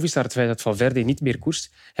voor Movistar. Het feit dat Valverde niet meer koerst.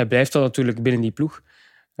 Hij blijft wel natuurlijk binnen die ploeg.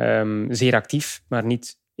 Zeer actief, maar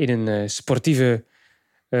niet in een sportieve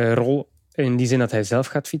rol. In die zin dat hij zelf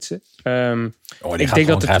gaat fietsen. Die gaat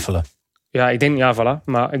gewoon heffelen. Ja, ik denk, voilà.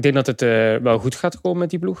 Maar ik denk dat het wel goed gaat komen met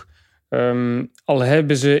die ploeg. Al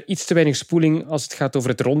hebben ze iets te weinig spoeling als het gaat over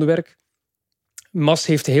het rondewerk. Mas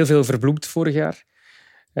heeft heel veel verbloemd vorig jaar.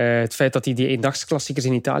 Het feit dat hij die eendagsklassiekers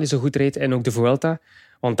in Italië zo goed reed en ook de Vuelta.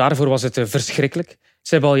 Want daarvoor was het verschrikkelijk.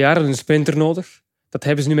 Ze hebben al jaren een sprinter nodig. Dat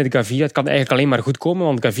hebben ze nu met Gaviria. Het kan eigenlijk alleen maar goed komen,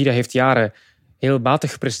 want Gaviria heeft jaren heel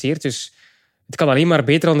matig gepresteerd. Dus het kan alleen maar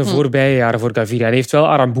beter dan de voorbije jaren voor Gaviria. Hij heeft wel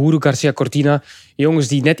Aramburu, Garcia Cortina. Jongens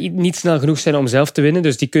die net niet snel genoeg zijn om zelf te winnen.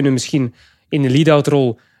 Dus die kunnen misschien in de lead-out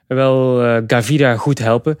rol wel Gaviria goed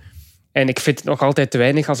helpen. En ik vind het nog altijd te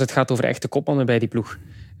weinig als het gaat over echte kopmannen bij die ploeg.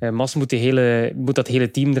 Mas moet dat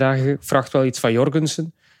hele team dragen. Vraagt wel iets van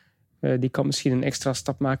Jorgensen. Die kan misschien een extra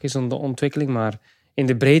stap maken in zo'n ontwikkeling. Maar in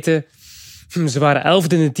de breedte... Ze waren 11e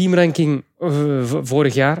in de teamranking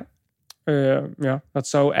vorig jaar. Dat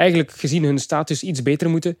zou eigenlijk gezien hun status iets beter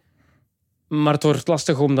moeten. Maar het wordt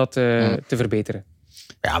lastig om dat te verbeteren.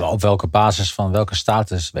 Ja, maar op welke basis van welke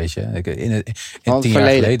status, weet je? In 10 jaar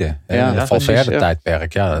geleden. Het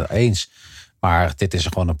Valverde-tijdperk, ja, eens. Maar dit is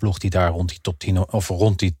gewoon een ploeg die daar rond die top 10 of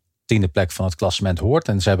rond die 10e plek van het klassement hoort.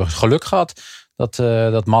 En ze hebben geluk gehad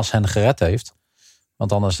dat Mas hen gered heeft.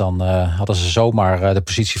 Want anders dan hadden ze zomaar de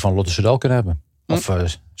positie van Lotto Soudal kunnen hebben. Of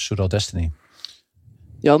Soudal Destiny.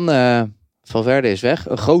 Jan, Valverde is weg.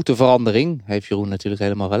 Een grote verandering. Heeft Jeroen natuurlijk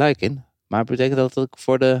helemaal gelijk in. Maar betekent dat ook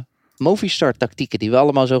voor de Movistar-tactieken die we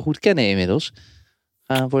allemaal zo goed kennen inmiddels,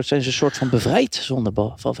 zijn ze een soort van bevrijd zonder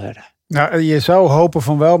Valverde? Nou, je zou hopen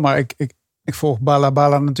van wel, maar ik volg Bala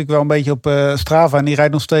natuurlijk wel een beetje op Strava. En die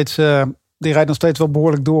rijdt nog steeds wel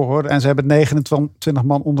behoorlijk door, hoor. En ze hebben 29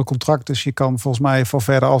 man onder contract. Dus je kan volgens mij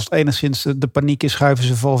Valverde, als het enigszins de paniek is, schuiven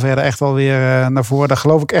ze Valverde echt wel weer naar voren. Daar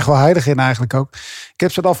geloof ik echt wel heilig in eigenlijk ook. Ik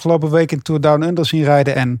heb ze de afgelopen week in Tour Down Under zien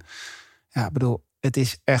rijden. En ja, bedoel, het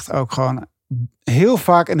is echt ook gewoon heel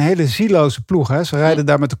vaak een hele zieloze ploeg. Hè? Ze rijden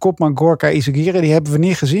daar met de kopman Gorka Izagirre. Die hebben we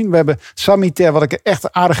niet gezien. We hebben Sami Ter, wat ik echt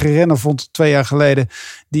een aardige renner vond 2 jaar geleden.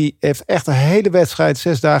 Die heeft echt een hele wedstrijd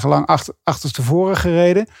 6 dagen lang achterstevoren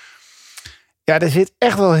gereden. Ja, er zit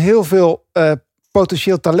echt wel heel veel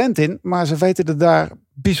potentieel talent in. Maar ze weten er daar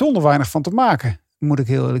bijzonder weinig van te maken. Moet ik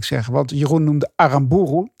heel eerlijk zeggen. Want Jeroen noemde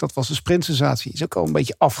Aramburu. Dat was een sprintsensatie. Is ook al een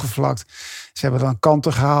beetje afgevlakt. Ze hebben dan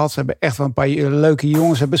kanten gehaald. Ze hebben echt wel een paar leuke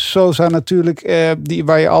jongens. Ze hebben Sosa natuurlijk.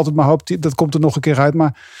 Waar je altijd maar hoopt. Dat komt er nog een keer uit.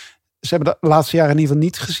 Maar ze hebben de laatste jaren in ieder geval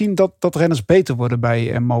niet gezien dat renners beter worden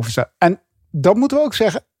bij Movistar. En dat moeten we ook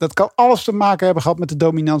zeggen. Dat kan alles te maken hebben gehad met de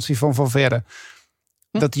dominantie van Valverde.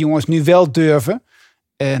 Dat die jongens nu wel durven.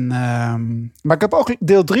 Maar ik heb ook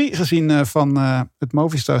deel 3 gezien van het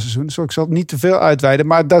Movistar seizoen. Dus ik zal het niet te veel uitweiden.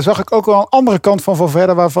 Maar daar zag ik ook wel een andere kant van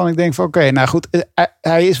Valverde. Waarvan ik denk van oké, nou goed.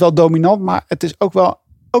 Hij is wel dominant. Maar het is ook wel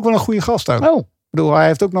een goede gast ook. Oh. Ik bedoel, hij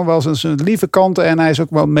heeft ook nog wel zijn lieve kanten. En hij is ook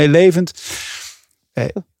wel meelevend.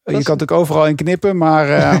 Je kan natuurlijk overal in knippen. Maar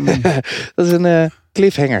dat is een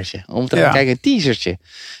cliffhangertje. Om te gaan kijken, een teasertje.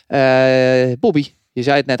 Bobby, je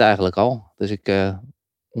zei het net eigenlijk al. Dus ik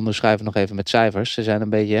onderschrijf nog even met cijfers. Ze zijn een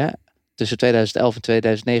beetje tussen 2011 en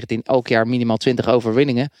 2019 elk jaar minimaal 20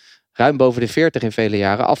 overwinningen. Ruim boven de 40 in vele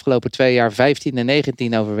jaren. Afgelopen 2 jaar 15 en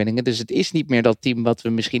 19 overwinningen. Dus het is niet meer dat team wat we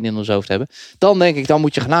misschien in ons hoofd hebben. Dan denk ik, dan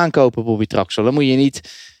moet je gaan aankopen, Bobby Traxel. Dan moet je niet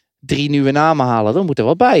 3 nieuwe namen halen. Dan moet er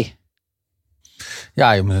wat bij.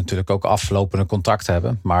 Ja, je moet natuurlijk ook aflopende contract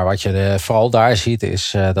hebben. Maar wat je vooral daar ziet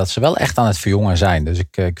is dat ze wel echt aan het verjongen zijn. Dus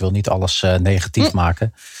ik wil niet alles negatief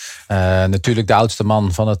maken. Natuurlijk de oudste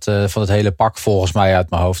man van het hele pak volgens mij uit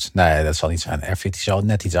mijn hoofd. Nee, dat zal niet zijn. Erfit zal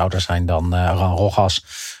net iets ouder zijn dan Aran Rojas.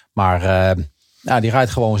 Maar die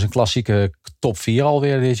rijdt gewoon zijn klassieke top 4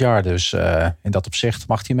 alweer dit jaar. Dus in dat opzicht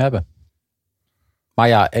mag hij hem hebben. Maar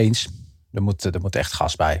ja, eens. Er moet echt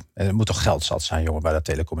gas bij. Er moet toch geld zat zijn, jongen, bij dat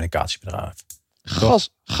telecommunicatiebedrijf.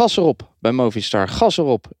 Gas erop bij Movistar. Gas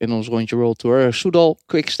erop in ons rondje World Tour. Soudal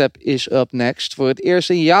Quickstep is up next. Voor het eerst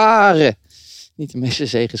in jaren. Niet de meeste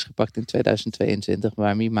zegens gepakt in 2022.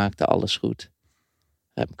 Maar wie maakte alles goed?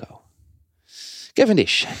 Remco.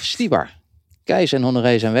 Cavendish, Stibar. Keijs en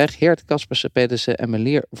Honoré zijn weg. Heert, Kaspersen, Pedersen en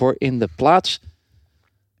Melier voor in de plaats.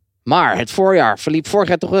 Maar het voorjaar verliep vorig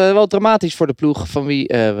jaar toch wel dramatisch voor de ploeg. Van wie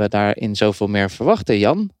we daarin zoveel meer verwachten.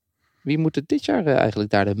 Jan, wie moet het dit jaar eigenlijk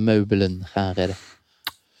daar de meubelen gaan redden?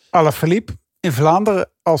 Alaphilippe in Vlaanderen.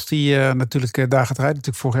 Als die natuurlijk daar gaat rijden.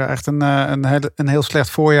 Natuurlijk vorig jaar echt een heel slecht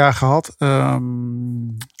voorjaar gehad.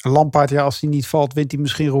 Lampaard, ja, als die niet valt, wint hij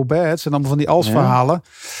misschien Roubaix. Het zijn allemaal van die als-verhalen.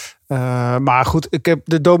 Maar goed, ik heb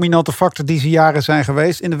de dominante factor die ze jaren zijn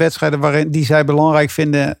geweest in de wedstrijden waarin die zij belangrijk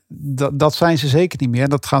vinden, dat zijn ze zeker niet meer.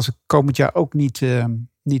 Dat gaan ze komend jaar ook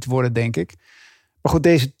niet worden, denk ik. Maar goed,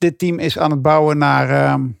 dit team is aan het bouwen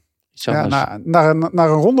naar een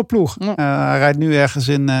rondeploeg. Ja. Hij rijdt nu ergens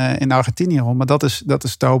in Argentinië rond, maar dat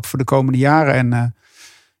is de hoop voor de komende jaren.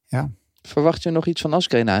 Verwacht je nog iets van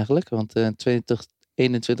Asgreen eigenlijk? Want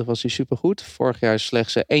 2021 was hij supergoed. Vorig jaar is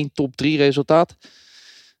slechts 1 top 3 resultaat.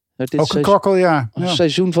 Ook een kwakkeljaar. Een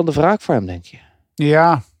seizoen van de wraak voor hem, denk je?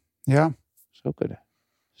 Ja.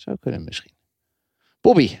 Zou kunnen misschien.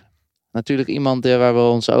 Bobby. Natuurlijk iemand waar we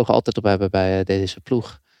onze ogen altijd op hebben bij deze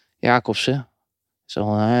ploeg. Jacobsen.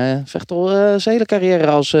 Vecht al zijn hele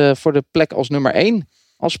carrière voor de plek als nummer 1.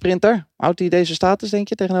 Als sprinter. Houdt hij deze status, denk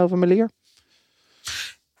je, tegenover Melier?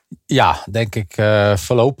 Ja, denk ik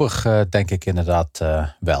voorlopig denk ik inderdaad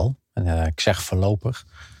wel. En ik zeg voorlopig.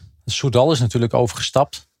 Soudal is natuurlijk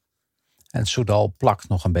overgestapt. En Soudal plakt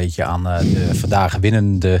nog een beetje aan de vandaag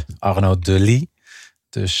winnende Arnaud Delis.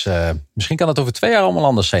 Dus misschien kan het over 2 jaar allemaal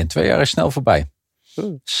anders zijn. 2 jaar is snel voorbij.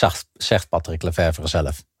 Zegt Patrick Lefevre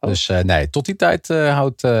zelf. Oh. Dus nee, tot die tijd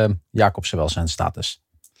houdt Jacobsen wel zijn status.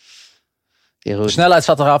 De snelheid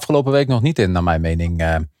zat er afgelopen week nog niet in, naar mijn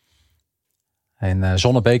mening. In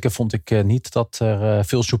Zonnebeke vond ik niet dat er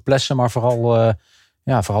veel souplesse, maar vooral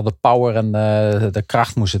de power en de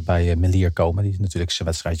kracht moest het bij Melier komen. Die natuurlijk zijn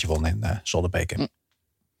wedstrijdje won in Zonnebeke.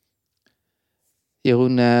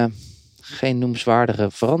 Jeroen, geen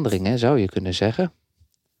noemenswaardige veranderingen, zou je kunnen zeggen.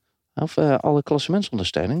 Of alle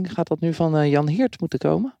klassementsondersteuning. Gaat dat nu van Jan Heert moeten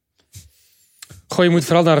komen? Goh, je moet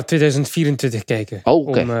vooral naar 2024 kijken. Oh,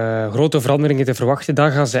 okay. Om grote veranderingen te verwachten.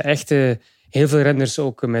 Daar gaan ze echt heel veel renners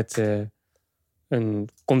ook met een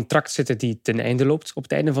contract zitten die ten einde loopt op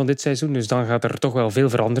het einde van dit seizoen. Dus dan gaat er toch wel veel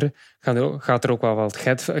veranderen. Gaat er ook wel wat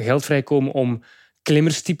geld vrijkomen om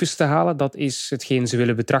klimmerstypes te halen. Dat is hetgeen ze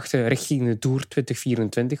willen betrachten richting de Tour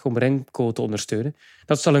 2024 om Remco te ondersteunen.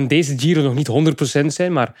 Dat zal in deze Giro nog niet 100%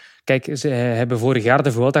 zijn, maar kijk, ze hebben vorig jaar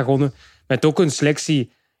de Vuelta gewonnen met ook een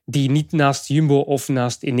selectie die niet naast Jumbo of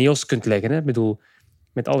naast Ineos kunt leggen. Hè. Ik bedoel,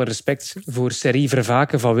 met alle respect voor Serry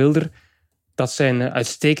Vervaken van Wilder, dat zijn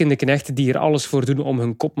uitstekende knechten die er alles voor doen om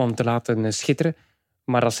hun kopman te laten schitteren.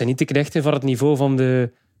 Maar dat zijn niet de knechten van het niveau van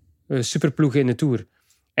de superploegen in de Tour.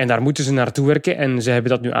 En daar moeten ze naartoe werken. En ze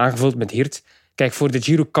hebben dat nu aangevuld met Hirt. Kijk, voor de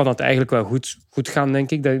Giro kan dat eigenlijk wel goed gaan,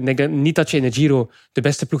 denk ik. Ik denk niet dat je in de Giro de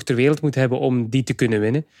beste ploeg ter wereld moet hebben om die te kunnen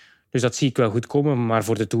winnen. Dus dat zie ik wel goed komen. Maar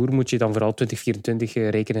voor de Tour moet je dan vooral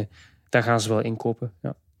 2024 rekenen. Daar gaan ze wel inkopen.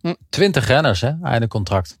 Ja. 20 renners, hè? Einde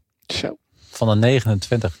contract. Zo. Van de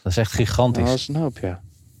 29. Dat is echt gigantisch. Dat is een hoop, ja.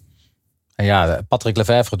 En ja, Patrick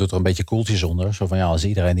Lefevre doet er een beetje koeltjes onder. Zo van ja, als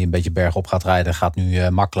iedereen die een beetje bergop gaat rijden, gaat nu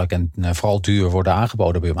makkelijk en vooral duur worden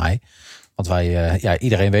aangeboden bij mij. Want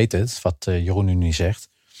iedereen weet het, wat Jeroen nu niet zegt.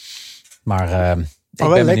 Maar ik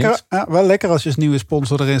ben benieuwd. Wel lekker als je als nieuwe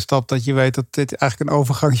sponsor erin stapt, dat je weet dat dit eigenlijk een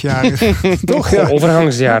overgangsjaar is. Toch? Ja.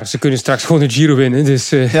 Overgangsjaar. Ze kunnen straks gewoon de Giro winnen. Dus,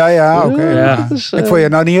 Ja, oké. Ja. Dus, ik vond je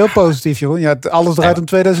nou niet heel positief, Jeroen. Ja, alles draait om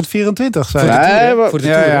 2024, zei je. Voor de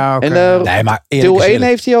Tour. Ja, oké. En maar deel 1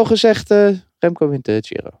 heeft hij al gezegd, Remco wint de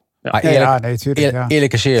Giro. Maar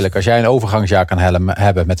eerlijk is eerlijk. Als jij een overgangsjaar kan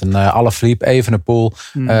hebben met een Alaphilippe, Evenepoel,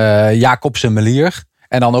 Jacobsen, Melier.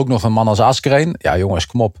 En dan ook nog een man als Askreen. Ja jongens,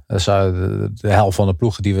 kom op. Dat is de helft van de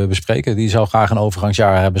ploegen die we bespreken. Die zou graag een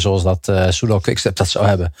overgangsjaar hebben zoals dat Soudal Quickstep dat zou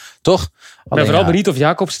hebben. Toch? Ik ben vooral benieuwd of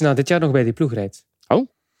Jacobsen dit jaar nog bij die ploeg rijdt. Oh?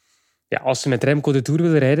 Ja, als ze met Remco de Tour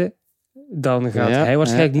willen rijden, dan gaat hij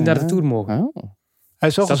waarschijnlijk niet naar de Tour mogen. Oh.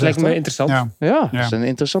 Dat lijkt me interessant. Ja, dat is een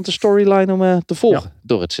interessante storyline om te volgen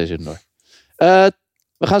door het seizoen door.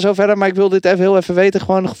 We gaan zo verder, maar ik wil dit heel even weten.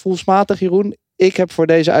 Gewoon gevoelsmatig, Jeroen. Ik heb voor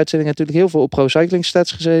deze uitzending natuurlijk heel veel op Pro Cycling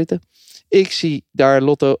Stats gezeten. Ik zie daar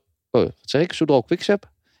Soudal Quickstep.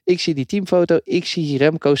 Ik zie die teamfoto. Ik zie hier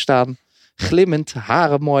Remco staan. Glimmend,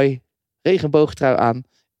 haren mooi, regenboogtrui aan.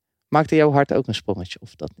 Maakte jouw hart ook een sprongetje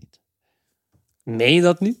of dat niet? Meen je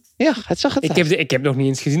dat nu? Ja, het zag het uit. Ik heb nog niet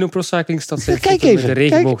eens gezien op Pro Cycling Stats. Kijk even. Met de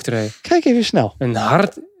regenboogtrui. Kijk even snel.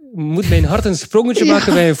 Moet mijn hart een sprongetje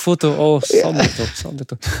maken bij een foto? Oh, Sander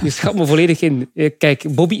toch. Je schat me volledig in.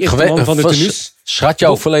 Kijk, Bobby is de man van de tenues. Schat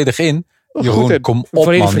jou volledig in. Jeroen, kom op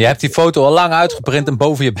man. Je hebt die foto al lang uitgeprint en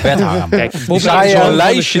boven je bed hangen. Kijk, Bobby sta je een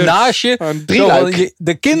lijstje naast je.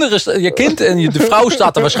 De kinderen, je kind en de vrouw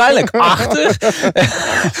staat er waarschijnlijk achter.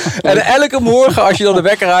 En elke morgen als je dan de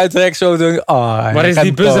wekker uittrekt, zo denk je... Waar is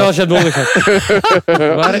die bus als je het nodig hebt?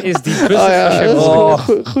 Waar is die bus als je het nodig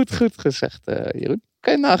hebt? Goed gezegd, Jeroen.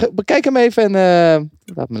 Bekijk hem even en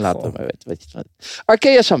laat me later weten.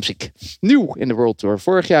 Arkea Samsic, nieuw in de World Tour.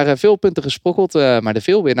 Vorig jaar veel punten gesprokkeld, maar de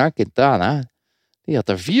veelwinnaar, Quintana, die had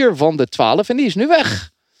er 4 van de 12 en die is nu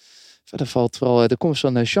weg. Verder valt vooral de komst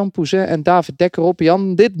van Jean Pouzin en David Dekker op.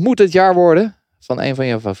 Jan, dit moet het jaar worden van een van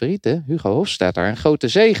jouw favorieten, Hugo Hofstadter. Een grote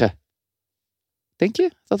zege. Denk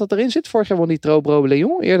je dat erin zit? Vorig jaar won die Tro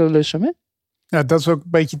Leon, eerder Lussem, hè? Ja, dat is ook een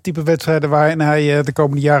beetje het type wedstrijden waarin hij de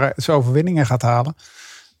komende jaren zijn overwinningen gaat halen.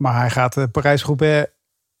 Maar hij gaat Parijs-Roubaix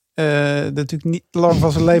natuurlijk niet lang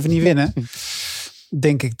van zijn leven niet winnen.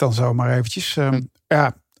 Denk ik dan zomaar eventjes.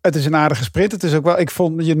 Ja, het is een aardige sprint. Het is ook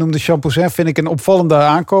wel, je noemde Jean Pouzin, vind ik een opvallende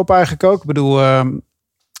aankoop eigenlijk ook. Ik bedoel,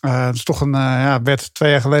 het is toch werd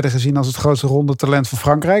 2 jaar geleden gezien als het grootste rondetalent van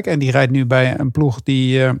Frankrijk. En die rijdt nu bij een ploeg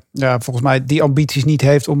die volgens mij die ambities niet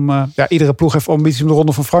heeft om... iedere ploeg heeft ambities om de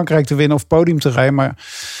Ronde van Frankrijk te winnen of podium te rijden. Maar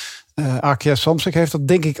Arkea Samsic heeft dat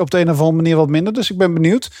denk ik op de een of andere manier wat minder. Dus ik ben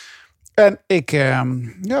benieuwd. En ik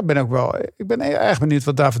ben erg benieuwd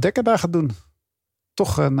wat David Dekker daar gaat doen.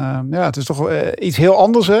 Toch het is toch iets heel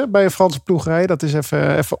anders hè, bij een Franse ploeg rijden. Dat is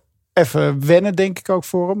even wennen denk ik ook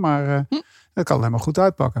voor hem. Maar... Dat kan helemaal goed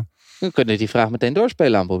uitpakken. We kunnen die vraag meteen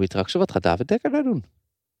doorspelen aan Bobby Traxen. Wat gaat David Dekker daar doen?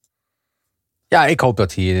 Ja, ik hoop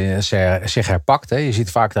dat hij zich herpakt. Hè. Je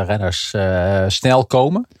ziet vaak de renners snel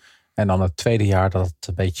komen. En dan het tweede jaar dat het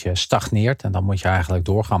een beetje stagneert. En dan moet je eigenlijk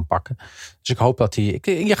door gaan pakken. Dus ik hoop dat hij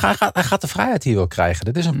gaat de vrijheid hier wel krijgen.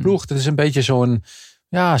 Dit is een ploeg. Dit is een beetje zo'n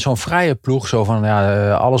vrije ploeg. Zo van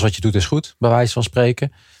alles wat je doet is goed. Bij wijze van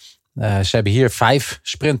spreken. Ze hebben hier 5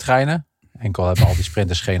 sprinttreinen. Enkel hebben al die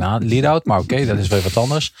sprinters geen lead-out. Maar oké, dat is weer wat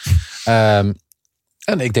anders.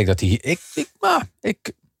 En ik denk dat hij...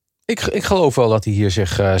 Ik geloof wel dat hij hier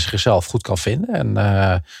zichzelf goed kan vinden.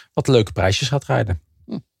 En wat leuke prijsjes gaat rijden.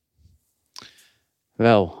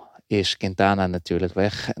 Wel is Quintana natuurlijk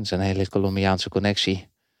weg. En zijn hele Colombiaanse connectie.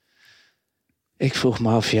 Ik vroeg me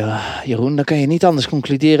af, Jeroen, dan kan je niet anders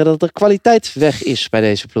concluderen dat er kwaliteit weg is bij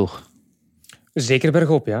deze ploeg. Zeker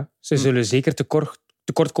bergop, ja. Ze zullen zeker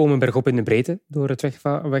tekort komen bergop in de breedte door het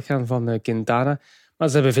weggaan van Quintana. Maar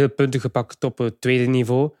ze hebben veel punten gepakt op het tweede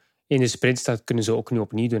niveau. In de sprint dat kunnen ze ook nu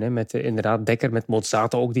opnieuw doen. Hè, met inderdaad Dekker, met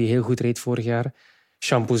Mozzato ook, die heel goed reed vorig jaar.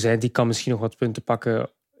 Jean Pouzin, die kan misschien nog wat punten pakken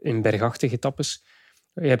in bergachtige etappes.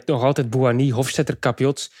 Je hebt nog altijd Bouhanni, Hofstetter,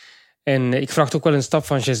 Capiot. En ik vraag ook wel een stap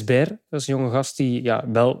van Gisbert. Dat is een jonge gast die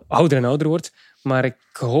wel ouder en ouder wordt. Maar ik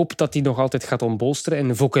hoop dat hij nog altijd gaat ontbolsteren.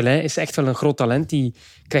 En Vauquelin is echt wel een groot talent. Die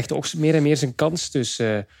krijgt ook meer en meer zijn kans. Dus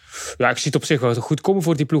ik zie het op zich wel goed komen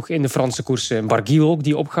voor die ploeg in de Franse koers. Barguil ook,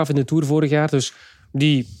 die opgaf in de Tour vorig jaar. Dus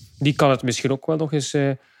die kan het misschien ook wel nog eens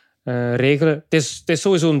regelen. Het is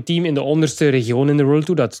sowieso een team in de onderste region in de World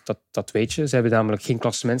Tour. Dat weet je. Ze hebben namelijk geen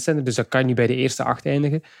klassementsstender. Dus dat kan je niet bij de eerste 8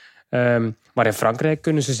 eindigen. Maar in Frankrijk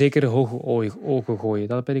kunnen ze zeker hoge ogen gooien.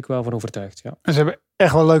 Daar ben ik wel van overtuigd. Ja. En ze hebben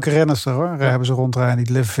echt wel leuke renners er, hoor. Hebben ze rondrijden.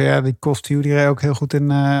 Die Lever, die Costiu, die rijden ook heel goed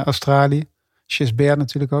in Australië. Gisbert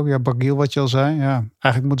natuurlijk ook. Ja, Barguil, wat je al zei. Ja,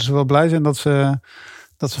 eigenlijk moeten ze wel blij zijn dat ze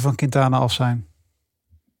van Quintana af zijn.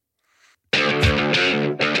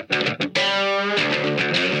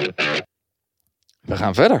 We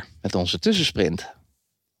gaan verder met onze tussensprint.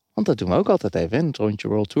 Want dat doen we ook altijd even in het rondje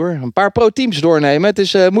World Tour. Een paar pro-teams doornemen. Het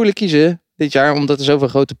is moeilijk kiezen dit jaar, omdat er zoveel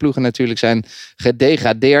grote ploegen natuurlijk zijn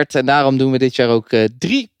gedegradeerd. En daarom doen we dit jaar ook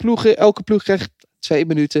 3 ploegen. Elke ploeg krijgt 2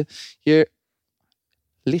 minuten. Hier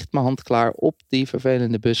ligt mijn hand klaar op die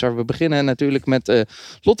vervelende buzzer. We beginnen natuurlijk met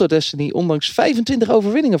Lotto Destiny. Ondanks 25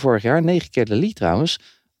 overwinningen vorig jaar, 9 keer de lead trouwens,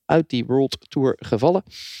 uit die World Tour gevallen.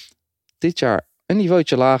 Dit jaar een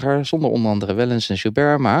niveautje lager, zonder onder andere Wellens en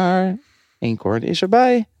Gilbert, maar Eenkhoorn is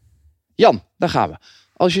erbij. Jan, daar gaan we.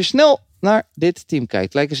 Als je snel naar dit team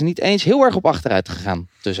kijkt, lijken ze niet eens heel erg op achteruit gegaan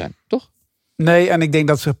te zijn, toch? Nee, en ik denk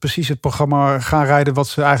dat ze precies het programma gaan rijden wat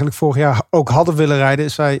ze eigenlijk vorig jaar ook hadden willen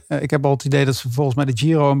rijden. Ik heb al het idee dat ze volgens mij de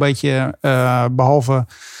Giro een beetje, behalve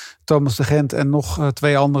Thomas de Gent en nog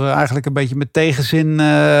 2 anderen, eigenlijk een beetje met tegenzin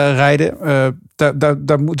rijden.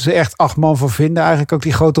 Daar moeten ze echt 8 man voor vinden. Eigenlijk ook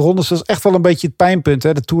die grote rondes. Dat is echt wel een beetje het pijnpunt.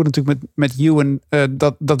 Hè? De Tour natuurlijk met Ewan,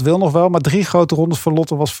 dat wil nog wel. Maar 3 grote rondes voor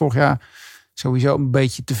Lotto was vorig jaar sowieso een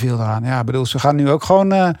beetje te veel eraan. Ja, bedoel, ze gaan nu ook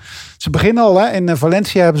gewoon. Ze beginnen al, hè. In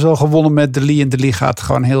Valencia hebben ze al gewonnen met De Lee. En De Lee gaat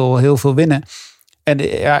gewoon heel veel winnen. En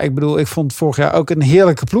ik vond vorig jaar ook een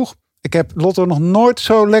heerlijke ploeg. Ik heb Lotto nog nooit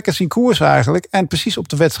zo lekker zien koersen eigenlijk. En precies op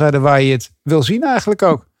de wedstrijden waar je het wil zien eigenlijk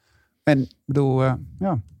ook. En ik bedoel,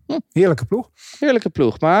 heerlijke ploeg. Heerlijke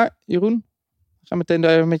ploeg. Maar Jeroen, we gaan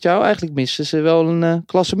meteen met jou. Eigenlijk missen ze wel een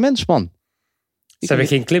klassementsman. Ze hebben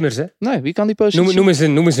geen klimmers, hè? Nee, wie kan die positie?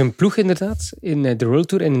 Noemen ze een ploeg inderdaad in de World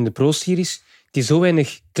Tour en in de Pro Series die zo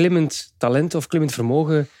weinig klimmend talent of klimmend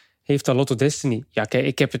vermogen heeft als Lotto Destiny. Ja, kijk,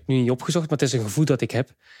 ik heb het nu niet opgezocht, maar het is een gevoel dat ik heb.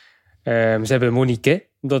 Ze hebben Monique,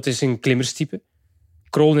 dat is een klimmerstype.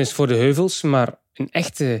 Kroon is voor de heuvels, maar een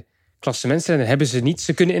echte klassementsrenner hebben ze niet.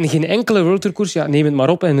 Ze kunnen in geen enkele World Tour koers, neem het maar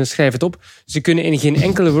op en schrijf het op, ze kunnen in geen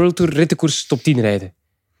enkele World Tour rittenkoers top 10 rijden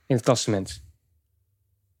in het klassement.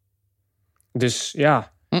 Dus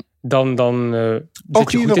ja, dan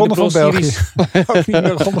ook niet in de Ronde van België. Ook niet in de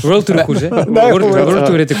Ronde van World Tour koers, hè? World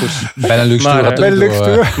Tour rittenkoers. Benelux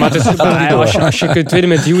Tour. Maar als je kunt winnen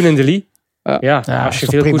met Ewan en De Lee, als je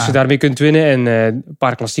veel koersen daarmee kunt winnen en een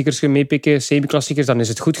paar klassiekers kunt meepikken, semi-klassiekers, dan is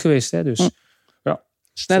het goed geweest. Hè? Dus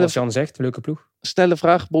zoals Jan zegt, leuke ploeg. Snelle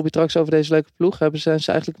vraag, Bobby Trax, over deze leuke ploeg. Zijn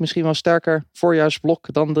ze eigenlijk misschien wel sterker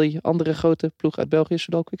voorjaarsblok dan die andere grote ploeg uit België,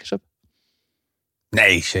 Soudal Quick-Step?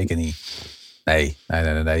 Nee, zeker niet. Nee.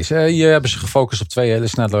 Hier hebben ze gefocust op 2 hele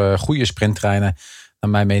snelle, goede sprinttreinen. Naar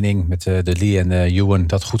mijn mening, met de Lee en de Ewan,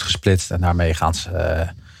 dat goed gesplitst. En daarmee gaan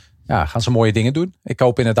ze mooie dingen doen. Ik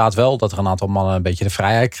hoop inderdaad wel dat er een aantal mannen een beetje de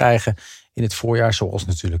vrijheid krijgen in het voorjaar. Zoals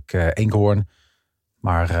natuurlijk Eenkhoorn.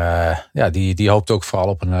 Maar die hoopt ook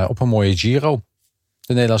vooral op een mooie Giro.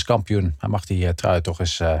 De Nederlands kampioen. Hij mag die trui toch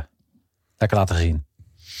eens lekker laten zien.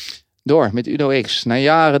 Door met Uno X. Na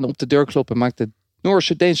jaren op de deur kloppen maakt de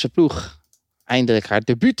Noorse-Deense ploeg eindelijk haar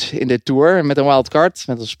debuut in de Tour. Met een wildcard.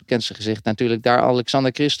 Met als bekendste gezicht natuurlijk daar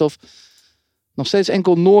Alexander Kristoff. Nog steeds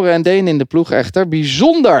enkel Noren en Denen in de ploeg echter.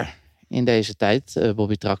 Bijzonder in deze tijd,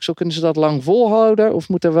 Bobby Traxel. Kunnen ze dat lang volhouden? Of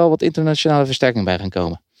moet er wel wat internationale versterking bij gaan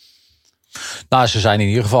komen? Nou, ze zijn in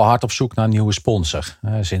ieder geval hard op zoek naar een nieuwe sponsor.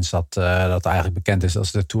 Sinds dat eigenlijk bekend is dat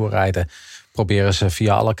ze de Tour rijden, proberen ze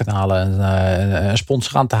via alle kanalen een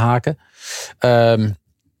sponsor aan te haken.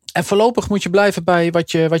 En voorlopig moet je blijven bij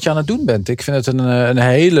wat je aan het doen bent. Ik vind het een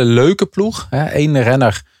hele leuke ploeg. 1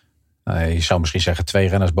 renner, je zou misschien zeggen 2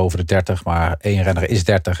 renners boven de 30, maar 1 renner is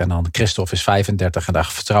 30 en dan Kristoff is 35. En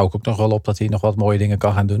daar vertrouw ik ook nog wel op dat hij nog wat mooie dingen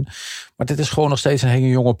kan gaan doen. Maar dit is gewoon nog steeds een hele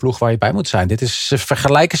jonge ploeg waar je bij moet zijn. Ze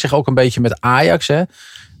vergelijken zich ook een beetje met Ajax. Hè?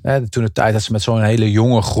 Toen de tijd dat ze met zo'n hele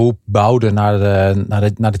jonge groep bouwden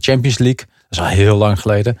naar de Champions League. Dat is al heel lang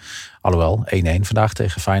geleden. Alhoewel, 1-1 vandaag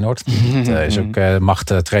tegen Feyenoord. Mag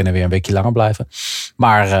de trainer weer een weekje langer blijven.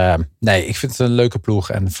 Maar ik vind het een leuke ploeg.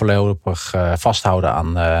 En voorlopig vasthouden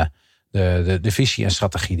aan de visie en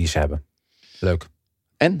strategie die ze hebben. Leuk.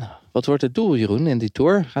 En wat wordt het doel, Jeroen, in die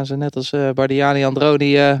Tour? Gaan ze net als Bardiani,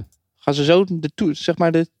 Androni, gaan ze zo de Tour, zeg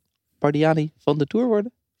maar de Bardiani van de Tour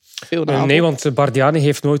worden? Nee, want Bardiani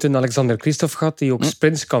heeft nooit een Alexander Kristoff gehad die ook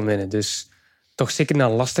sprints kan winnen. Dus toch zeker na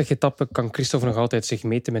een lastige etappe kan Kristoff nog altijd zich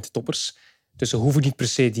meten met de toppers. Dus ze hoeven niet per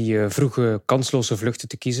se die vroege kansloze vluchten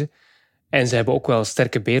te kiezen. En ze hebben ook wel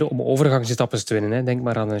sterke beren om overgangsetappes te winnen. Hè. Denk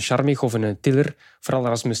maar aan een Charmig of een Tiller. Vooral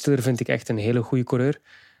Rasmus Tiller vind ik echt een hele goede coureur.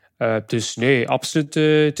 Dus nee, absoluut.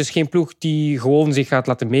 Het is geen ploeg die gewoon zich gaat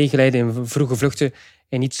laten meegeleiden in vroege vluchten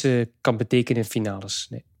en iets kan betekenen in finales.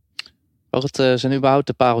 Nee. Wat zijn überhaupt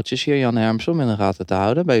de pareltjes hier, Jan Hermsen, om in de gaten te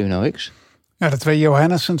houden bij Uno X? Ja, de 2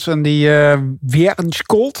 Johannessens en die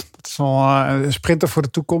Wierenskolt. Dat is wel een sprinter voor de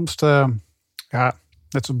toekomst. Ja,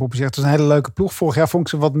 net zoals Bobby zegt, het is een hele leuke ploeg. Vorig jaar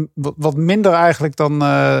vond ik ze wat minder eigenlijk dan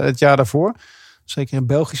het jaar daarvoor. Zeker in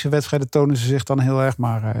Belgische wedstrijden tonen ze zich dan heel erg.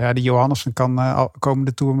 Maar die Johannessen kan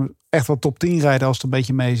komende Tour echt wel top 10 rijden als het een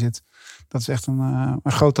beetje mee zit. Dat is echt een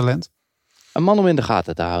groot talent. Een man om in de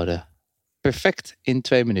gaten te houden. Perfect in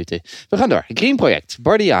 2 minuten. We gaan door. Green Project,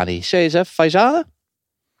 Bardiani, CSF, Faisane.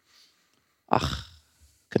 Ach,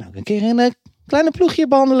 we kunnen ook een keer een kleine ploegje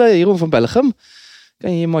behandelen. Jeroen van Bellegem.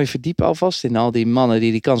 Kan je je mooi verdiepen alvast in al die mannen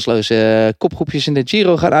die kansloze kopgroepjes in de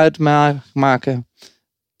Giro gaan uitmaken.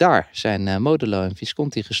 Daar zijn Modelo en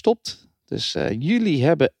Visconti gestopt. Dus jullie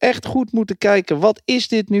hebben echt goed moeten kijken. Wat is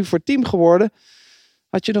dit nu voor team geworden?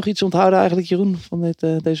 Had je nog iets onthouden eigenlijk, Jeroen, van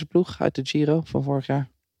deze ploeg uit de Giro van vorig jaar?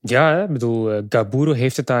 Ja, ik bedoel, Gaburo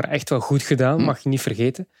heeft het daar echt wel goed gedaan. Mag je niet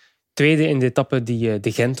vergeten. Tweede in de etappe die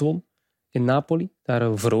de Gent won in Napoli.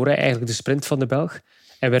 Daar verloor hij eigenlijk de sprint van de Belg.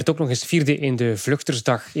 Hij werd ook nog eens 4e in de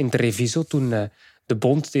vluchtersdag in Treviso. Toen de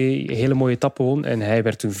Bond die hele mooie etappe won. En hij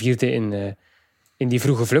werd toen 4e in die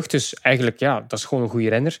vroege vlucht. Dus eigenlijk, ja, dat is gewoon een goede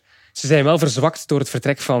renner. Ze zijn wel verzwakt door het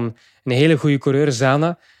vertrek van een hele goede coureur,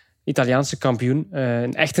 Zana. Italiaanse kampioen.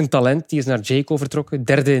 Echt een talent. Die is naar Jayco vertrokken.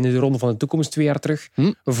 3e in de Ronde van de Toekomst 2 jaar terug.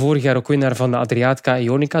 Vorig jaar ook winnaar van de Adriatica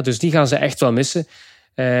Ionica. Dus die gaan ze echt wel missen.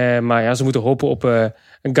 Maar ja, ze moeten hopen op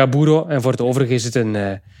een Gaburo. En voor het overige is het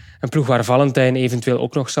een ploeg waar Valentijn eventueel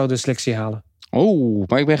ook nog zou de selectie halen. Oh,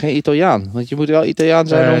 maar ik ben geen Italiaan. Want je moet wel Italiaan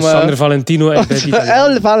zijn om... Sander Valentino en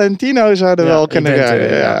El Valentino zouden wel kunnen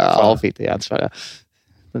rijden. Half Italiaans.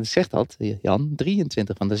 Dan zegt dat, Jan.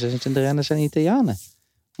 23 van de 26 renners zijn Italianen.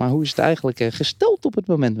 Maar hoe is het eigenlijk gesteld op het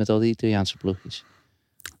moment met al die Italiaanse ploegjes?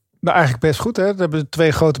 Nou, eigenlijk best goed. Hè? We hebben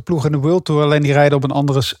 2 grote ploegen in de World Tour. Alleen die rijden op een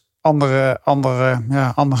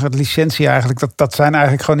andere licentie eigenlijk. Dat zijn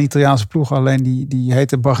eigenlijk gewoon Italiaanse ploegen. Alleen die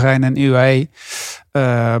heten Bahrein en UAE.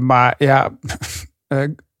 Maar ja,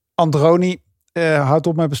 Androni houdt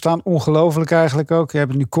op met bestaan. Ongelooflijk eigenlijk ook. Je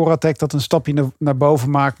hebt nu Corratec dat een stapje naar boven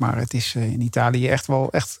maakt. Maar het is in Italië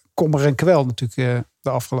echt kommer en kwel natuurlijk de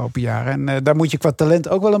afgelopen jaren. En daar moet je qua talent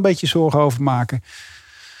ook wel een beetje zorgen over maken.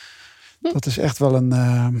 Dat is echt wel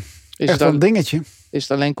een dingetje. Is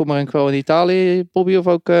het alleen kommer en kwel in Italië, Bobby, of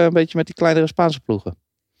ook een beetje met die kleinere Spaanse ploegen?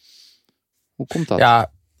 Hoe komt dat?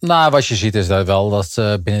 Ja, nou, wat je ziet is dat wel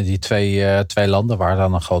dat binnen die twee landen waar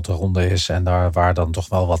dan een grote ronde is en daar waar dan toch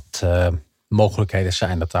wel wat mogelijkheden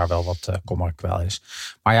zijn dat daar wel wat kommer en kwel is.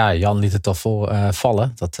 Maar ja, Jan liet het al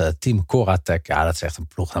vallen. Dat team Corratec, ja, dat is echt een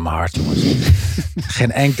ploeg naar mijn hart, jongens.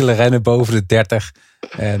 Geen enkele renner boven de 30.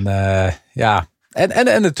 En ja...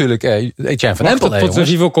 En natuurlijk Etienne van Empel. Tot Pozzo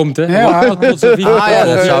Vivo komt, hè? Ja.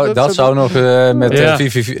 Dat zou nog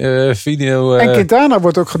met video... En Quintana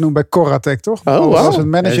wordt ook genoemd bij Corratec, toch? Oh, wow. Als een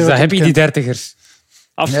manager. Dus daar heb je die 30ers.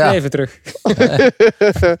 Afschrijven terug.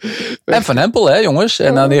 En Van Empel, hè, jongens.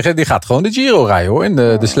 En dan die gaat gewoon de Giro rijden, hoor. In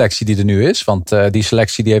de selectie die er nu is. Want die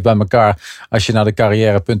selectie die heeft bij elkaar... Als je naar de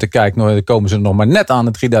carrièrepunten kijkt... Dan komen ze nog maar net aan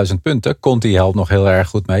de 3000 punten. Conti helpt nog heel erg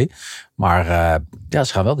goed mee. Maar ja,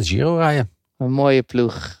 ze gaan wel de Giro rijden. Een mooie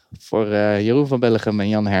ploeg voor Jeroen van Bellegem en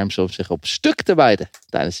Jan Hermsen om zich op stuk te bijten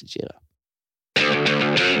tijdens de Giro.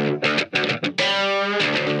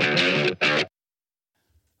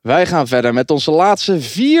 Wij gaan verder met onze laatste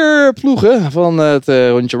 4 ploegen van het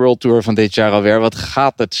Rondje World Tour van dit jaar alweer. Wat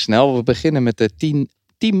gaat het snel? We beginnen met de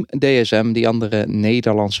Team DSM, die andere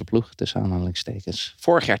Nederlandse ploeg, tussen aanhalingstekens.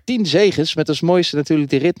 Vorig jaar 10 zegens, met als mooiste natuurlijk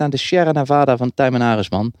de rit naar de Sierra Nevada van Tijmen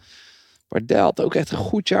Aresman. Bardet had ook echt een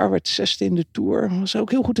goed jaar, werd 6e in de Tour. Was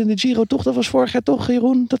ook heel goed in de Giro, toch? Dat was vorig jaar toch,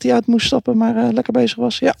 Jeroen? Dat hij uit moest stappen, maar lekker bezig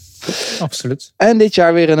was. Ja, absoluut. En dit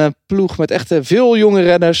jaar weer een ploeg met echt veel jonge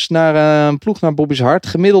renners. Naar een ploeg naar Bobby's hart.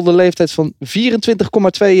 Gemiddelde leeftijd van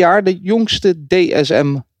 24,2 jaar. De jongste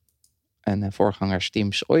DSM en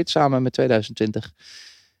voorgangersteams ooit samen met 2020.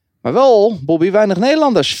 Maar wel, Bobby, weinig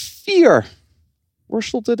Nederlanders. 4.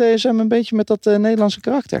 Worstelt de DSM een beetje met dat Nederlandse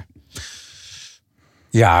karakter?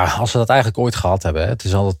 Ja, als ze dat eigenlijk ooit gehad hebben. Hè. Het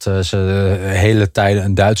is altijd de hele tijden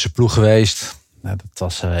een Duitse ploeg geweest. Dat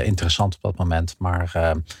was interessant op dat moment. Maar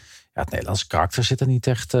het Nederlandse karakter zit er niet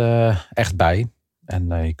echt bij.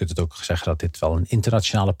 En je kunt het ook zeggen dat dit wel een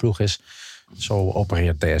internationale ploeg is. Zo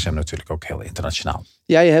opereert DSM natuurlijk ook heel internationaal.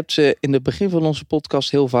 Ja, je hebt ze in het begin van onze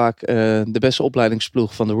podcast heel vaak de beste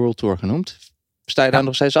opleidingsploeg van de World Tour genoemd. Sta je daar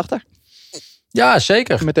nog steeds achter? Ja,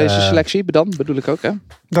 zeker. Met deze selectie, bedoel ik ook, hè?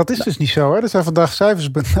 Dat is dus niet zo. Hè? Er zijn vandaag cijfers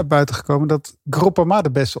naar buiten gekomen dat Groupama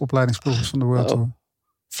de beste opleidingsploeg is van de World Tour.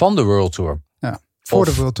 Van de World Tour. Ja, voor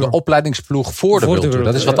de World Tour. De opleidingsploeg voor de World Tour.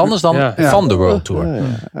 Dat is wat anders dan van de World Tour.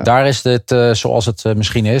 Ja. Daar is het, zoals het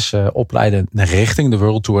misschien is, opleiden richting de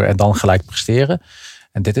World Tour en dan gelijk presteren.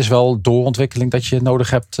 En dit is wel doorontwikkeling dat je nodig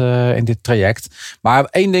hebt in dit traject. Maar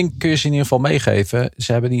één ding kun je ze in ieder geval meegeven.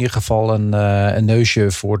 Ze hebben in ieder geval een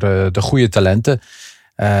neusje voor de goede talenten.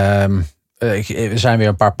 Er zijn weer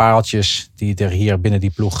een paar pareltjes die er hier binnen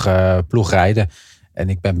die ploeg rijden. En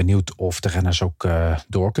ik ben benieuwd of de renners ook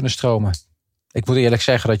door kunnen stromen. Ik moet eerlijk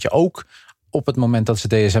zeggen dat je ook op het moment dat ze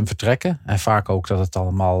DSM vertrekken... en vaak ook dat het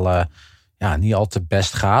allemaal niet al te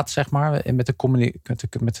best gaat, zeg maar... met de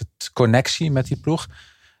connectie met die ploeg...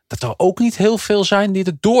 dat er ook niet heel veel zijn die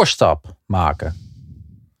de doorstap maken.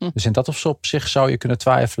 Dus in dat opzicht zou je kunnen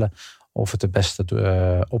twijfelen... of het de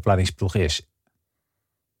beste opleidingsploeg is.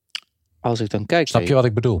 Als ik dan kijk... Snap je wat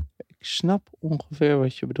ik bedoel? Ik snap ongeveer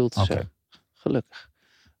wat je bedoelt te Oké. zeggen. Gelukkig.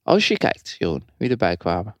 Als je kijkt, Jeroen, wie erbij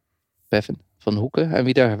kwamen. Bevan, Van Hoeken en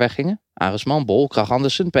wie daar weggingen. Aresman, Bol, Kragh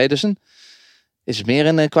Andersen, Pedersen. Is het meer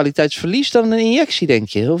een kwaliteitsverlies dan een injectie, denk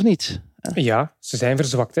je, of niet? Ja, ze zijn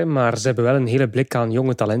verzwakt, hè, maar ze hebben wel een hele blik aan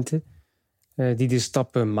jonge talenten die de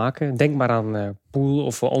stap maken. Denk maar aan Poel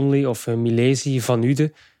of Only of Milesi, Van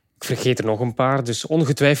Uden. Ik vergeet er nog een paar. Dus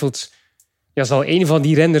ongetwijfeld zal een van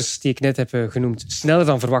die renners die ik net heb genoemd sneller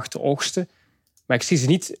dan verwacht oogsten. Maar ik zie ze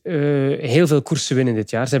niet heel veel koersen winnen dit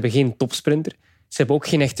jaar. Ze hebben geen topsprinter. Ze hebben ook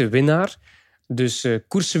geen echte winnaar. Dus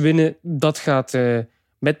koersen winnen, dat gaat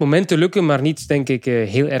met momenten lukken, maar niet, denk ik,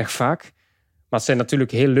 heel erg vaak. Maar het zijn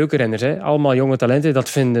natuurlijk heel leuke renners. Hè? Allemaal jonge talenten, dat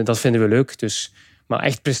vinden we leuk. Dus, maar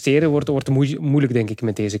echt presteren wordt moeilijk, denk ik,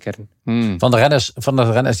 met deze kern. Van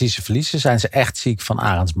de renners die ze verliezen, zijn ze echt ziek van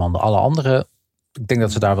Arendsman. Alle anderen, ik denk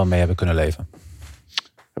dat ze daar wel mee hebben kunnen leven.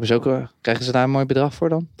 Krijgen ze daar een mooi bedrag voor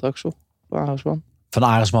dan, Draxel? Voor Arendsman? Van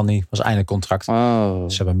Arendsman niet, was eindelijk contract. Oh.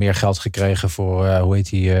 Ze hebben meer geld gekregen voor, hoe heet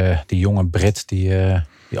die jonge Brit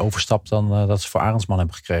die overstapt dan dat ze voor Arendsman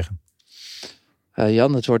hebben gekregen.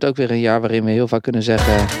 Jan, het wordt ook weer een jaar waarin we heel vaak kunnen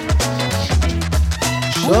zeggen...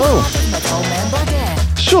 Zo. Met Romain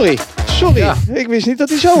Bardet. Sorry. Ja. Ik wist niet dat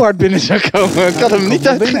hij zo hard binnen zou komen. Ik had hem niet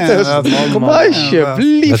uitgetest. Kom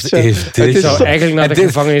alsjeblieft. Je zou eigenlijk naar de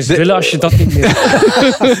gevangenis willen als je dat niet meer...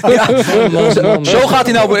 Zo gaat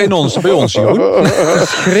hij nou bij ons, Jeroen.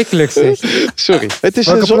 Schrikkelijk, zeg. Sorry. Het is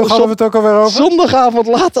hadden we het ook alweer over? Zondagavond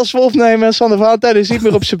laat als we opnemen en Sander Valentijn is niet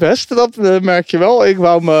meer op zijn best. Dat merk je wel. Ik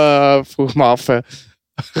vroeg me af,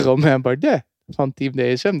 Romain Bardet van Team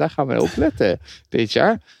DSM, daar gaan we op letten dit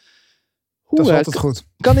jaar. Dat is altijd goed.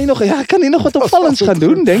 Kan hij nog wat opvallends gaan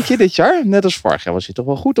doen, denk je, dit jaar? Net als vorig jaar was hij toch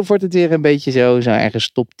wel goed. Of wordt het weer een beetje zo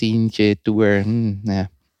ergens top 10, Tour?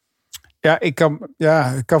 Ja, ik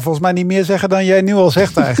kan volgens mij niet meer zeggen dan jij nu al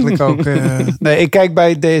zegt eigenlijk ook. Nee, ik kijk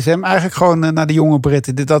bij DSM eigenlijk gewoon naar de jonge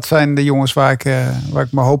Britten. Dat zijn de jongens waar ik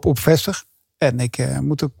mijn hoop op vestig. En ik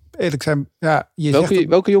moet ook eerlijk zijn. Ja,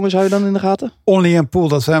 welke jongens hou je dan in de gaten? Only en Poel,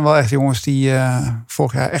 dat zijn wel echt jongens die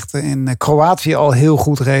vorig jaar echt in Kroatië al heel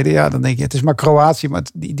goed reden. Ja, dan denk je, het is maar Kroatië, maar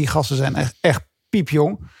die gasten zijn echt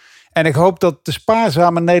piepjong. En ik hoop dat de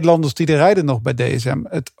spaarzame Nederlanders die er rijden nog bij DSM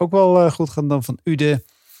het ook wel goed gaan doen. Van Ude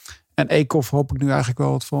en Eekhoff hoop ik nu eigenlijk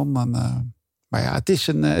wel wat van. Maar ja, het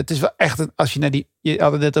is wel echt als je naar je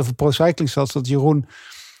had het net over Pro Cycling Stats, dat Jeroen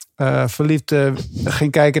verliefd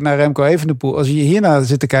ging kijken naar Remco Evenepoel. Als je hiernaar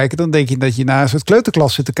zit te kijken, dan denk je dat je naar een soort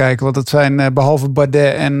kleuterklas zit te kijken. Want het zijn behalve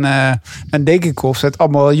Bardet en Degenkolb, zijn het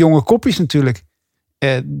allemaal jonge kopjes natuurlijk.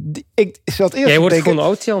 Jij wordt gewoon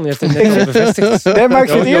oud, Jan. Je hebt het net al bevestigd. Nee,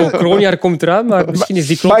 maar jouw kroonjaar komt eraan, maar misschien is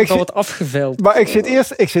die klok al wat afgeveld. Maar ik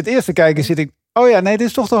zit eerst te kijken, oh ja, nee, dit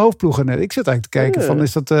is toch de hoofdploeg. Ik zit eigenlijk te kijken van,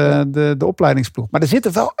 is dat de opleidingsploeg? Maar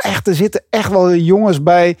er zitten echt wel jongens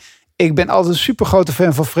bij. Ik ben altijd een super grote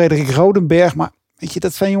fan van Frederik Rodenberg. Maar weet je,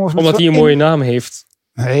 dat zijn jongens... Omdat hij een mooie naam heeft.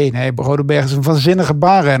 Nee, Rodenberg is een waanzinnige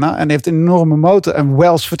baanrenner. En heeft een enorme motor. En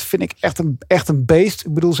Welsford vind ik echt een beest.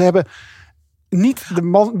 Ik bedoel, ze hebben niet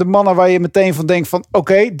de mannen waar je meteen van denkt van...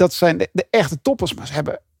 Oké, dat zijn de echte toppers. Maar ze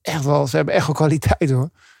hebben echt wel kwaliteit, hoor.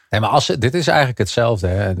 Nee, maar dit is eigenlijk hetzelfde.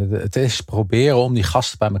 Hè. Het is proberen om die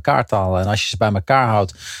gasten bij elkaar te halen. En als je ze bij elkaar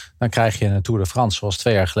houdt, dan krijg je een Tour de France zoals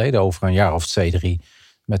 2 jaar geleden, over een jaar of 2, 3.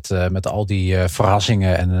 Met al die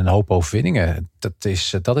verrassingen en een hoop overwinningen. Dat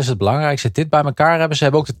is het belangrijkste. Dit bij elkaar hebben. Ze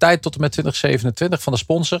hebben ook de tijd tot en met 2027 van de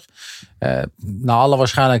sponsor. Naar alle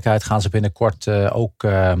waarschijnlijkheid gaan ze binnenkort ook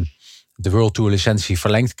de World Tour licentie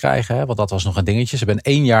verlengd krijgen. Hè, want dat was nog een dingetje. Ze hebben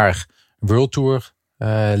een 1 jaar World Tour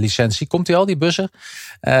licentie. Komt die al, die bussen?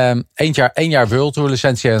 1 jaar World Tour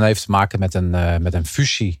licentie. En dat heeft te maken met een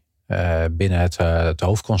fusie binnen het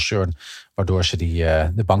hoofdconcern. Waardoor ze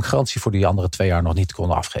de bankgarantie voor die andere 2 jaar nog niet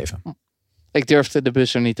konden afgeven. Ik durfde de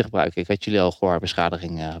bus er niet te gebruiken. Ik had jullie al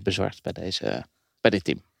gehoorbeschadiging bezorgd bij dit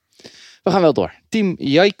team. We gaan wel door. Team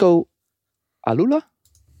Jaco Alula?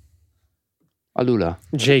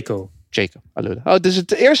 Jaco Alula. Oh, dus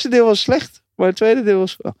het eerste deel was slecht, maar het tweede deel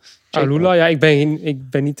was... Alula, ja, ik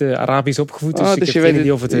ben niet Arabisch opgevoed, dus ik heb geen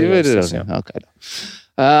idee of het is. Ja. Oké.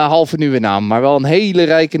 Halve nieuwe naam, maar wel een hele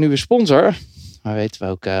rijke nieuwe sponsor. Maar weten we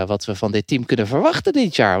ook wat we van dit team kunnen verwachten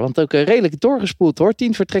dit jaar? Want ook redelijk doorgespoeld hoor.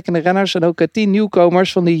 10 vertrekkende renners en ook 10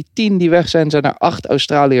 nieuwkomers. Van die 10 die weg zijn er 8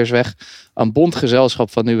 Australiërs weg. Een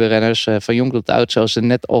bondgezelschap van nieuwe renners. Van jong tot oud, zoals de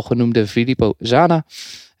net al genoemde Filippo Zana.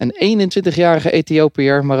 Een 21-jarige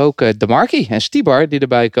Ethiopiër, maar ook De Marquis en Stibar die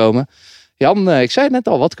erbij komen. Jan, ik zei het net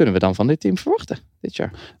al, wat kunnen we dan van dit team verwachten dit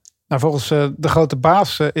jaar? Nou, volgens de grote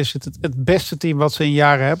baas is het beste team wat ze in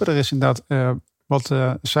jaren hebben. Er is inderdaad wat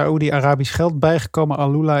Saoedi-Arabisch geld bijgekomen.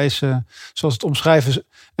 Alula is, zoals het omschrijven,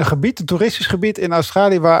 een toeristisch gebied in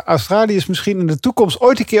Australië, waar Australiërs misschien in de toekomst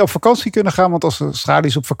ooit een keer op vakantie kunnen gaan. Want als de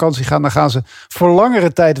Australiërs op vakantie gaan, dan gaan ze voor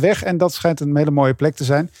langere tijd weg. En dat schijnt een hele mooie plek te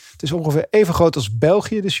zijn. Het is ongeveer even groot als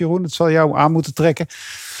België, dus Jeroen, het zal jou aan moeten trekken.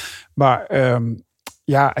 Maar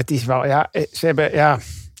het is wel, ze hebben,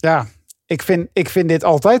 ik vind dit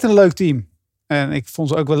altijd een leuk team. En ik vond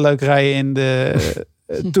ze ook wel leuk rijden in de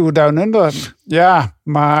Tour Down Under. Ja,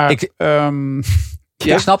 maar...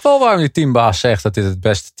 Ik snap wel waarom die teambaas zegt dat dit het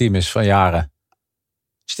beste team is van jaren. Het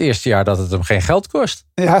is het eerste jaar dat het hem geen geld kost.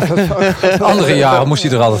 Ja, andere jaren moest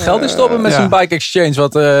hij er altijd geld in stoppen met zijn bike exchange.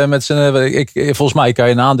 Volgens mij kan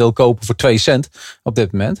je een aandeel kopen voor 2 cent op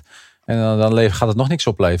dit moment. En dan gaat het nog niks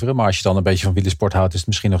opleveren. Maar als je dan een beetje van wielersport houdt, is het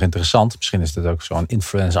misschien nog interessant. Misschien is het ook zo'n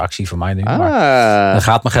influence actie voor mij nu. Maar dan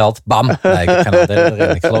gaat mijn geld. Bam. Nee, ik heb geen aandelen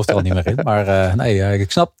erin. Ik geloof er al niet meer in. Maar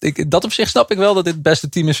dat op zich snap ik wel dat dit het beste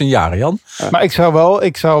team is van jaren, Jan. Maar ik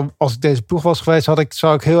zou, als ik deze ploeg was geweest,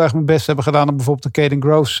 zou ik heel erg mijn best hebben gedaan om bijvoorbeeld een Caden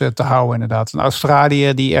Groves te houden, inderdaad. Een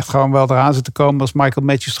Australië die echt gewoon wel eraan zit te komen als Michael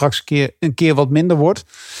Matthews straks een keer wat minder wordt.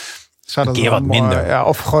 Een keer wat minder. Ja,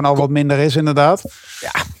 of gewoon al wat minder is, inderdaad.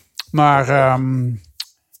 Ja. Maar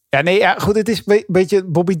goed, het is een beetje,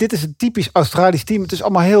 Bobby, dit is een typisch Australisch team. Het is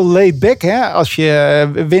allemaal heel laid back, hè. Als je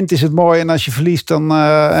wint is het mooi en als je verliest dan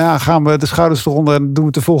gaan we de schouders eronder en doen we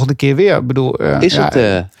het de volgende keer weer. Ik bedoel,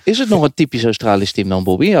 is het nog een typisch Australisch team dan,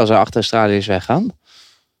 Bobby, als er 8 Australiërs weggaan?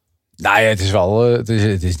 Nou ja, het is wel. Het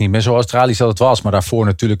is niet meer zo Australisch dat het was, maar daarvoor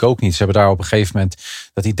natuurlijk ook niet. Ze hebben daar op een gegeven moment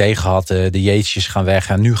dat idee gehad. De Yates'jes gaan weg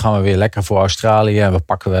en nu gaan we weer lekker voor Australië. En we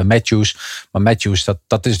pakken Matthews. Maar Matthews,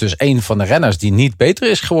 dat is dus een van de renners die niet beter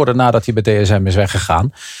is geworden nadat hij bij DSM is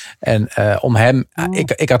weggegaan. En om hem,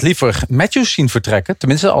 ik had liever Matthews zien vertrekken.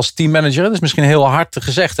 Tenminste als teammanager. Dat is misschien heel hard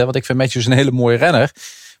gezegd, hè, want ik vind Matthews een hele mooie renner.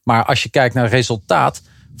 Maar als je kijkt naar het resultaat.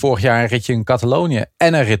 Vorig jaar een ritje in Catalonië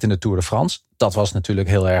en een rit in de Tour de France. Dat was natuurlijk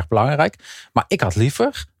heel erg belangrijk. Maar ik had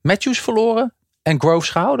liever Matthews verloren en Groves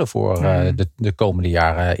gehouden voor de komende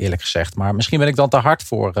jaren, eerlijk gezegd. Maar misschien ben ik dan te hard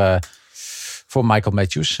voor Michael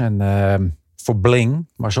Matthews en voor Bling.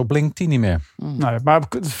 Maar zo blinkt hij niet meer. Nou, maar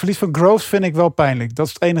het verlies van Groves vind ik wel pijnlijk. Dat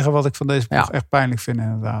is het enige wat ik van deze ploeg echt pijnlijk vind,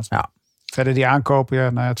 inderdaad. Ja. Verder die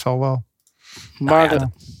aankopen, het zal wel. Maar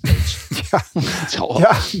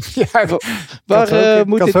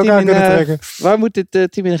waar moet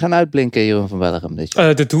dit team in gaan uitblinken, Jeroen van Bellegem?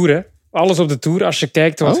 De Tour, hè. Alles op de Tour. Als je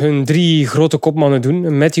kijkt wat hun 3 grote kopmannen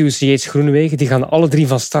doen. Matthews, Yates, Groenewegen. Die gaan alle 3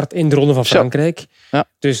 van start in de Ronde van Frankrijk. Ja.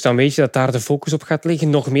 Dus dan weet je dat daar de focus op gaat liggen.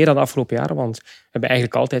 Nog meer dan de afgelopen jaren. Want we hebben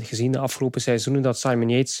eigenlijk altijd gezien de afgelopen seizoenen dat Simon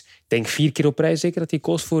Yates, ik denk 4 keer op rij zeker, dat hij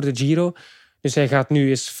koos voor de Giro. Dus hij gaat nu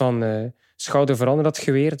eens van schouder veranderen, dat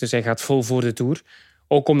geweer. Dus hij gaat vol voor de Tour.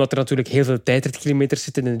 Ook omdat er natuurlijk heel veel tijdritkilometers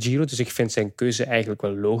zitten in de Giro. Dus ik vind zijn keuze eigenlijk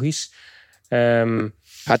wel logisch.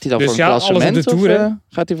 Gaat hij dan voor een klassement? De Tour,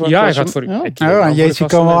 gaat hij voor een klassement? En Yates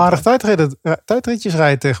kan wel aardig tijdritjes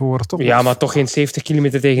rijden tegenwoordig, toch? Ja, maar toch geen 70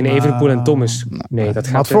 kilometer tegen Evenepoel en Thomas. Nee, dat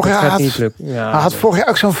gaat niet lukken. Ja, hij had vorig jaar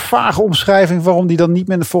ook zo'n vage omschrijving waarom hij dan niet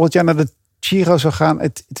meer volgend jaar naar de Giro zou gaan.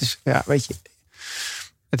 Het is, weet je...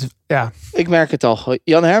 Ik merk het al.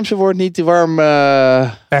 Jan Hermsen wordt niet te warm.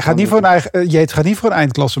 Hij gaat niet voor een eigen. Yates gaat niet voor een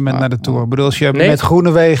eindklassement naar de Tour. Ik bedoel, als je met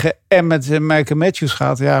Groenewegen en met Michael Matthews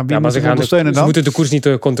gaat, wie moet je ondersteunen dan? Ze moeten de koers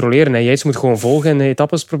niet controleren. Nee, Yates moet gewoon volgen en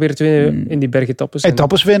etappes proberen te winnen in die bergetappes.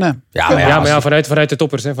 Etappes winnen. Maar vanuit de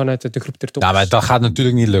toppers, vanuit de groep der toppers. Ja, maar dat gaat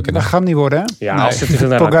natuurlijk niet lukken. Dat gaat hem niet worden, hè? Ja, als ze te veel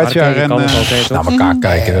naar elkaar kijken, kan het altijd. Naar elkaar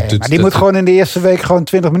kijken. Maar die moet gewoon in de eerste week gewoon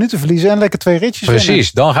 20 minuten verliezen en lekker 2 ritjes winnen.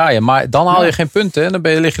 Precies, dan ga je. Maar dan haal je geen punten en dan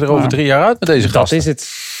lig je er over 3 jaar uit met deze gasten. Dat is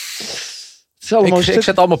het. Ik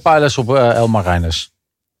zet allemaal pijlers op Elmar Reiners.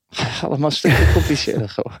 Allemaal een stukje compliceerder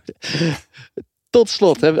geworden. Tot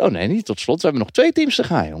slot hebben we... Oh nee, niet tot slot. We hebben nog 2 teams te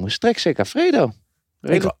gaan, jongens. Trek Segafredo.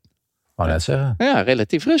 Ik wou net zeggen. Ja,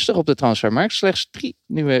 relatief rustig op de transfermarkt. Slechts 3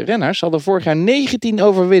 nieuwe renners hadden vorig jaar 19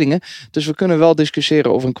 overwinningen. Dus we kunnen wel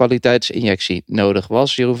discussiëren of een kwaliteitsinjectie nodig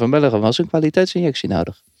was. Jeroen van Bellegem, was een kwaliteitsinjectie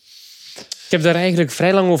nodig? Ik heb daar eigenlijk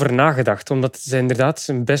vrij lang over nagedacht. Omdat ze inderdaad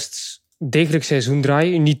een best degelijk seizoen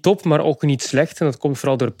draaien. Niet top, maar ook niet slecht. En dat komt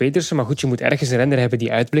vooral door Pedersen. Maar goed, je moet ergens een renner hebben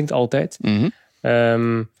die uitblinkt altijd.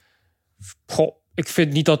 Ik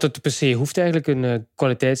vind niet dat het per se hoeft eigenlijk. Een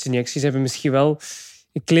kwaliteitsinjectie. Ze hebben misschien wel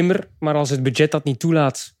een klimmer. Maar als het budget dat niet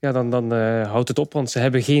toelaat, ja, dan houdt het op. Want ze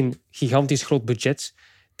hebben geen gigantisch groot budget.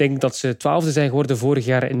 Ik denk dat ze 12e zijn geworden vorig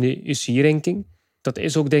jaar in de UCI-ranking. Dat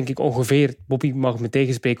is ook denk ik ongeveer, Bobby mag me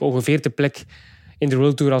tegenspreken, ongeveer de plek in de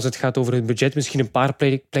World Tour als het gaat over het budget. Misschien een paar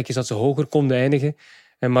plekjes dat ze hoger konden eindigen.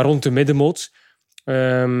 Maar rond de middenmoot.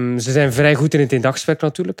 Ze zijn vrij goed in het eendagswerk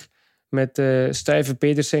natuurlijk. Met Stuyven,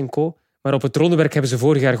 Pedersen en co. Maar op het rondewerk hebben ze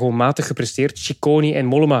vorig jaar gewoon matig gepresteerd. Ciccone en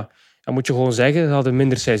Mollema, dat moet je gewoon zeggen. Ze hadden een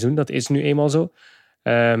minder seizoen, dat is nu eenmaal zo.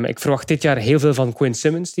 Ik verwacht dit jaar heel veel van Quinn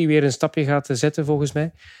Simmons, die weer een stapje gaat zetten volgens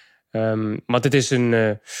mij. Maar dit is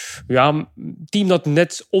een team dat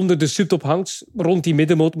net onder de subtop hangt, rond die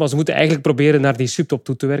middenmoot. Maar ze moeten eigenlijk proberen naar die subtop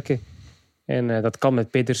toe te werken. En dat kan met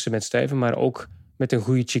Pedersen, met Stuyven, maar ook met een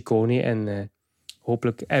goede Ciccone. En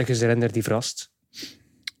hopelijk ergens een renner die verrast.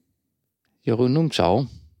 Jeroen noemt ze al.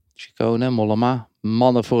 Ciccone, Mollema,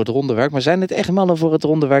 mannen voor het rondewerk. Maar zijn het echt mannen voor het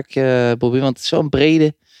rondewerk, Bobby? Want het is zo'n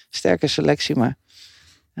brede, sterke selectie. Maar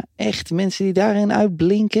echt mensen die daarin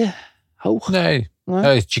uitblinken? Hoog? Nee.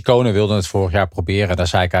 Ciccone wilde het vorig jaar proberen. Daar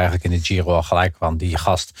zei ik eigenlijk in de Giro al gelijk van. Die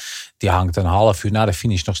gast die hangt een half uur na de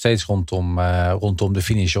finish nog steeds rondom de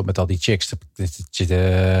finish op met al die chicks te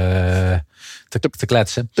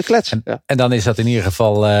kletsen. Te kletsen, ja. En dan is dat in ieder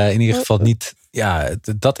geval niet... Ja,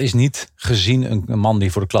 dat is niet gezien een man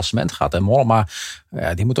die voor het klassement gaat. En Mollema,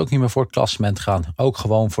 die moet ook niet meer voor het klassement gaan. Ook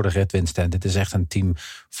gewoon voor de ritwinsten. En dit is echt een team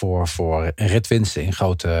voor ritwinsten in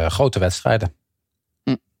grote wedstrijden.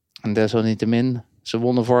 En desalniettemin, ze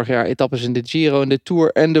wonnen vorig jaar etappes in de Giro, in de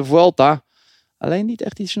Tour en de Vuelta. Alleen niet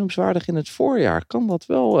echt iets noemenswaardig in het voorjaar. Kan dat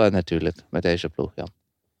wel natuurlijk met deze ploeg, Jan?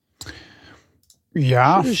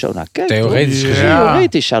 Ja. Als je zo naar kijkt, theoretisch gezien.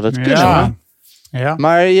 Theoretisch zou dat kunnen. Ja.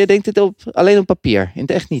 Maar je denkt het alleen op papier. In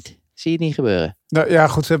het echt niet. Zie je het niet gebeuren. Ja,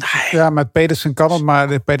 goed. Met Pedersen kan het.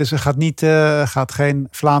 Maar Pedersen gaat geen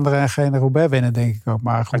Vlaanderen en geen Roubaix winnen, denk ik ook.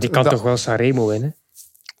 Maar die kan toch wel Sanremo winnen?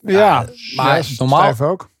 Ja, maar normaal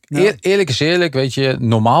ook. Eerlijk is eerlijk, weet je,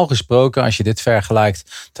 normaal gesproken, als je dit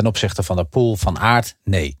vergelijkt ten opzichte van de pool van Aert,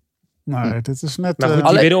 nee. Nee, dit is net... Maar goed,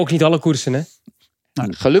 die winnen ook niet alle koersen, hè?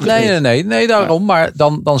 Gelukkig Nee, daarom. Maar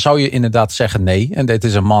dan zou je inderdaad zeggen nee. En dit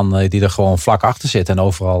is een man die er gewoon vlak achter zit en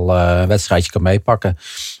overal een wedstrijdje kan meepakken.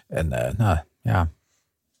 En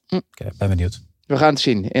ik ben benieuwd. We gaan het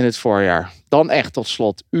zien in het voorjaar. Dan echt tot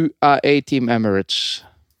slot UAE Team Emirates.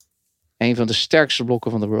 Een van de sterkste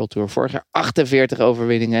blokken van de World Tour. Vorig jaar 48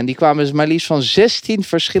 overwinningen. En die kwamen dus maar liefst van 16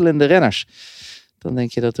 verschillende renners. Dan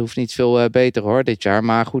denk je dat hoeft niet veel beter hoor dit jaar.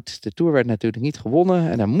 Maar goed, de Tour werd natuurlijk niet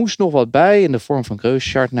gewonnen. En er moest nog wat bij in de vorm van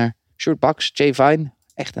Greuschartner, Sjoerd Baks, Jay Vine.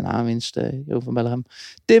 Echt een aanwinst, Jeroen van Bellegem.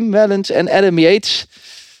 Tim Wellens en Adam Yates.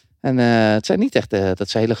 En het zijn niet echt dat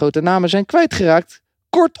ze hele grote namen zijn kwijtgeraakt.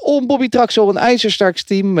 Kortom, Bobby Traxel, een ijzersterk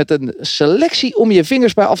team met een selectie om je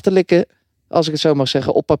vingers bij af te likken. Als ik het zo mag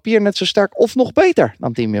zeggen, op papier net zo sterk of nog beter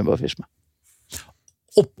dan Team Jumbo-Visma.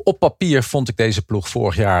 Op papier vond ik deze ploeg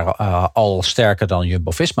vorig jaar al sterker dan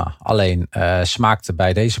Jumbo-Visma. Alleen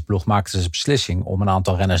bij deze ploeg maakten ze de beslissing om een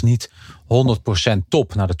aantal renners niet 100%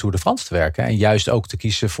 top naar de Tour de France te werken. En juist ook te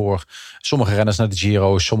kiezen voor sommige renners naar de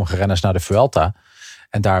Giro, sommige renners naar de Vuelta.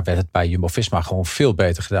 En daar werd het bij Jumbo-Visma gewoon veel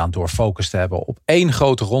beter gedaan door focus te hebben op één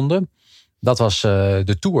grote ronde. Dat was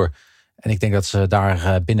de Tour. En ik denk dat ze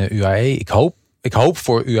daar binnen UAE, ik hoop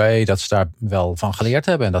voor UAE dat ze daar wel van geleerd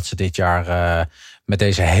hebben. En dat ze dit jaar met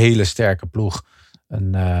deze hele sterke ploeg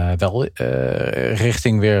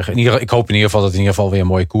richting weer... Ik hoop in ieder geval dat het in ieder geval weer een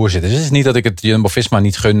mooie koers zit. Dus het is niet dat ik het Jumbo-Visma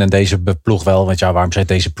niet gun en deze ploeg wel. Want ja, waarom zou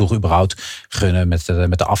je deze ploeg überhaupt gunnen met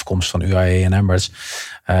de afkomst van UAE en Emirates?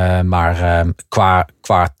 Maar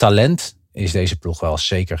qua talent is deze ploeg wel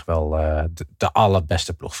zeker wel de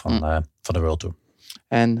allerbeste ploeg van de World Tour.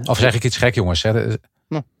 Of zeg ik iets gek, jongens?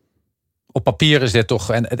 Op papier is dit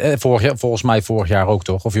toch... En volgens mij vorig jaar ook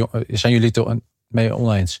toch? Of zijn jullie het mee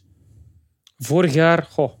oneens? Vorig jaar,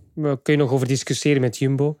 we kunnen nog over discussiëren met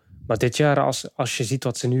Jumbo. Maar dit jaar, als je ziet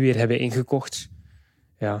wat ze nu weer hebben ingekocht...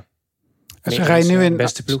 Ja, ze rijden nu in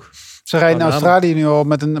beste ploeg. Ze rijden in Australië nu al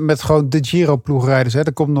met gewoon de Giro-ploegrijders.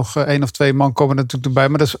 Er komt nog 1 of 2 man komen natuurlijk erbij.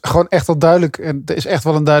 Maar dat is gewoon echt wel duidelijk. En er is echt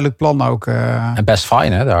wel een duidelijk plan ook. En best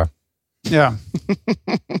fine, hè, daar. Ja.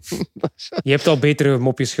 Je hebt al betere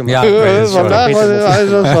mopjes gemaakt. Ja, ik weet het, sorry.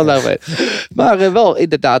 Vandaag. Maar wel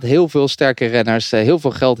inderdaad heel veel sterke renners. Heel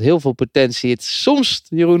veel geld, heel veel potentie. Soms,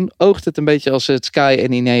 Jeroen, oogt het een beetje als het Sky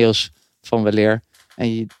en Ineos van weleer.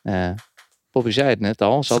 En Bobby zei het net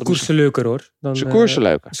al. Ze koersen leuker hoor. Dan Ze koersen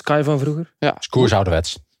leuker. Sky van vroeger. Ja. Koers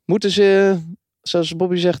ouderwets. Moeten ze, zoals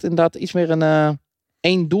Bobby zegt, inderdaad iets meer een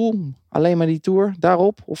één doel? Alleen maar die Tour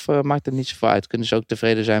daarop? Of maakt het niet zoveel uit? Kunnen ze ook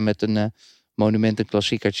tevreden zijn met een monument, een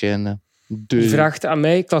klassiekertje? En, Je vraagt aan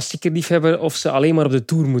mij, klassieker liefhebber, of ze alleen maar op de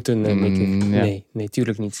Tour moeten mikken. ja. Nee,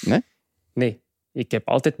 tuurlijk niet. Nee? Ik heb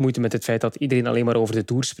altijd moeite met het feit dat iedereen alleen maar over de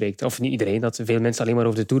Tour spreekt. Of niet iedereen, dat veel mensen alleen maar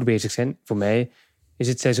over de Tour bezig zijn. Voor mij is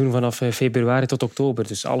het seizoen vanaf februari tot oktober.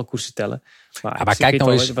 Dus alle koersen tellen. Maar maar ik kijk weet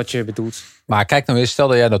nou wel eens. wat je bedoelt. Maar kijk nou eens, stel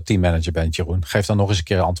dat jij nou teammanager bent, Jeroen. Geef dan nog eens een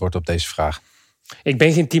keer een antwoord op deze vraag. Ik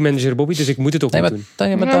ben geen teammanager, Bobby, dus ik moet het ook niet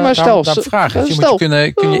doen. Maar stel, vraag. Je stel-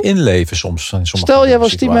 kun je inleven soms. In sommige Stel, jij was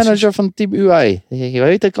situaties. teammanager van Team UAE. Je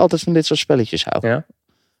weet dat ik altijd van dit soort spelletjes hou. Ja.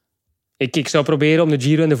 Ik zou proberen om de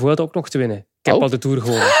Giro en de Vuelta ook nog te winnen. Ik heb al de Tour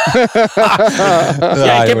gewonnen.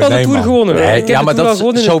 Ik heb al de Tour gewonnen. Nee, Ik heb de Tour al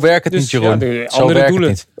gewonnen. zo werkt het Dus, niet, Jeroen. de Zo andere werkt het doelen.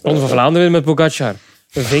 niet. Ronde van Vlaanderen met Pogacar.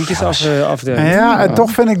 Een vinkjes af de... Ja, en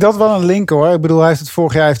toch vind ik dat wel een link hoor. Ik bedoel, hij heeft het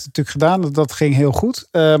vorig jaar natuurlijk gedaan. Dat ging heel goed.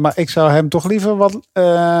 Maar ik zou hem toch liever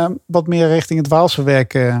wat meer richting het Waalse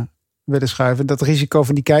werk willen schuiven. Dat risico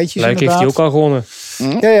van die keitjes Luik heeft inderdaad. hij ook al gewonnen.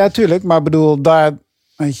 Ja, tuurlijk. Maar ik bedoel, daar...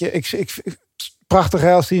 Weet je, prachtig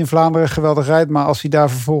hè, als hij in Vlaanderen geweldig rijdt. Maar als hij daar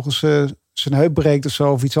vervolgens zijn heup breekt of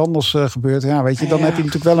zo... of iets anders gebeurt, ja, weet je, dan heb je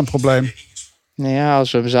natuurlijk wel een probleem. Nou ja,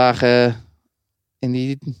 als we hem zagen in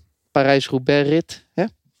die Parijs-Roubaix rit, hè?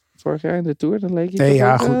 Vorig jaar in de Tour, dan leek hij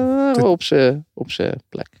toch ook, op zijn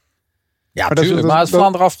plek. Ja, Maar dat- tuurlijk. dat- Maar het dat-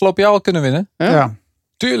 Vlaanderen afgelopen jaar al kunnen winnen. Ja.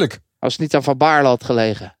 Tuurlijk. Als het niet aan Van Baarle had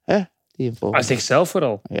gelegen, hè? Die hem Maar zichzelf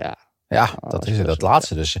vooral. Ja. Ja, dat is het, dat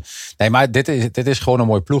laatste dus. Nee, maar dit is gewoon een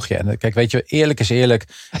mooi ploegje. En kijk, weet je, eerlijk is eerlijk.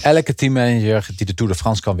 Elke teammanager die de Tour de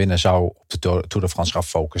France kan winnen... zou op de Tour de France gaan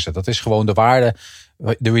focussen. Dat is gewoon de waarde,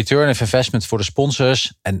 de return of investment voor de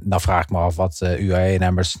sponsors. En nou vraag ik me af wat UAE en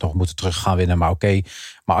Emirates nog moeten terug gaan winnen. Maar oké,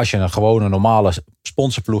 maar als je een gewone normale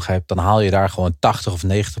sponsorploeg hebt... dan haal je daar gewoon 80 of 90%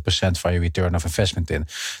 van je return of investment in.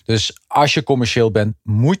 Dus als je commercieel bent,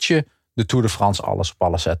 moet je... de Tour de France alles op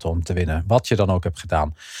alles zetten om te winnen. Wat je dan ook hebt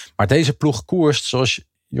gedaan. Maar deze ploeg koerst, zoals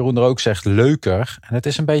Jeroen er ook zegt, leuker. En het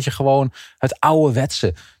is een beetje gewoon het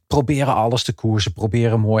ouderwetse. Proberen alles te koersen.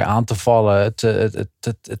 Proberen mooi aan te vallen. Het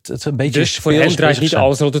een beetje Dus voor hem draait niet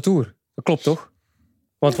alles rond de Tour. Dat klopt toch?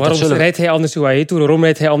 Want waarom rijdt hij anders de UAE Tour? Waarom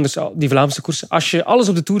rijdt hij anders die Vlaamse koersen? Als je alles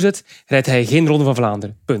op de Tour zet, rijdt hij geen Ronde van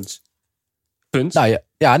Vlaanderen. Punt. Nou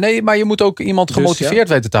ja, nee, maar je moet ook iemand gemotiveerd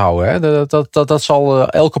weten te houden. Hè? Dat zal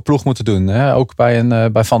elke ploeg moeten doen. Hè? Ook bij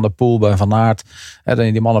Van der Poel, bij Van Aert.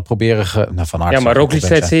 Die mannen proberen... Van Aert maar Roglic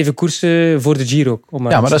rijdt 7 koersen voor de Giro.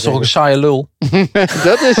 Maar dat is toch ook een saaie lul?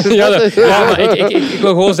 Dat is... maar ik wil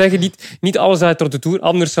gewoon zeggen, niet alles draait rond de Tour.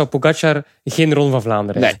 Anders zou Pogacar geen Ronde van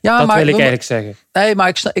Vlaanderen rijden. Nee. Dat wil ik eigenlijk zeggen. Nee,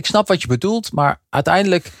 maar ik snap wat je bedoelt. Maar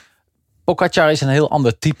uiteindelijk... Pogacar is een heel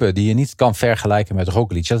ander type die je niet kan vergelijken met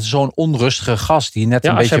Roglic. Dat is zo'n onrustige gast die net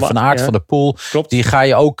een beetje Van Aert van de Poel. Die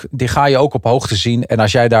ga je ook op hoogte zien. En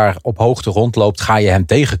als jij daar op hoogte rondloopt, ga je hem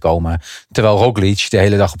tegenkomen. Terwijl Roglic de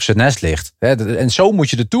hele dag op zijn nest ligt. En zo moet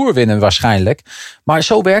je de Tour winnen waarschijnlijk. Maar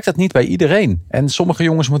zo werkt het niet bij iedereen. En sommige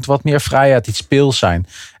jongens moeten wat meer vrijheid, iets speels zijn.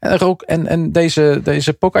 En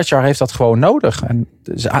deze Pogacar heeft dat gewoon nodig. En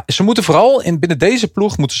ze moeten vooral, binnen deze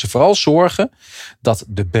ploeg moeten ze vooral zorgen dat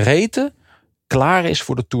de breedte klaar is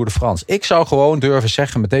voor de Tour de France. Ik zou gewoon durven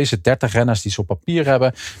zeggen met deze 30 renners die ze op papier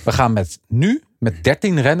hebben. We gaan met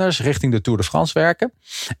 13 renners richting de Tour de France werken.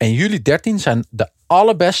 En jullie 13 zijn de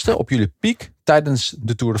allerbeste op jullie piek tijdens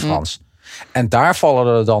de Tour de France. En daar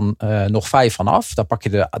vallen er dan nog 5 van af. Dan pak je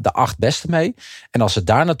de 8 beste mee. En als ze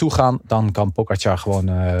daar naartoe gaan, dan kan Pogacar gewoon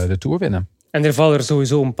de Tour winnen. En er vallen er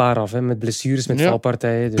sowieso een paar af. Hè, met blessures, met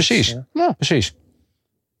valpartijen. Dus, precies. Ja, precies.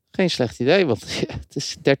 Geen slecht idee, want het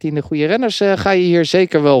is 13 goede renners ga je hier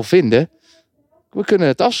zeker wel vinden. We kunnen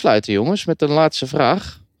het afsluiten, jongens, met een laatste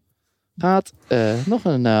vraag. Gaat nog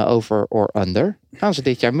een over or under? Gaan ze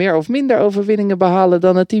dit jaar meer of minder overwinningen behalen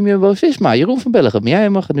dan het team Jumbo-Visma? Jeroen van Bellegem, jij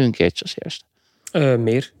mag het nu een keertje als eerste.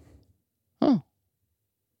 Meer. Oh.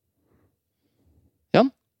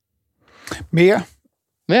 Jan? Meer?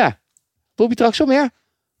 Ja. Bobby Traxel meer? Dat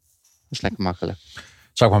is lekker makkelijk.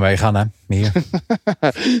 Zou ik maar meegaan, hè? Meer.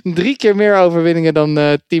 3 keer meer overwinningen dan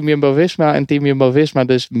Team Jumbo-Visma. En Team Jumbo-Visma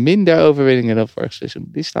dus minder overwinningen dan vorig seizoen.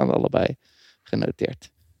 Die staan allebei genoteerd.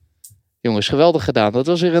 Jongens, geweldig gedaan. Dat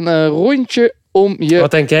was weer een rondje om je...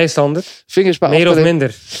 Wat denk jij, Sander? Vingers bij meer of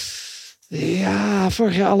minder? Ja,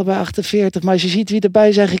 vorig jaar allebei 48. Maar als je ziet wie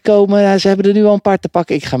erbij zijn gekomen, ze hebben er nu al een paar te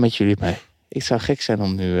pakken. Ik ga met jullie mee. Ik zou gek zijn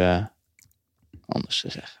om nu anders te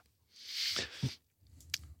zeggen.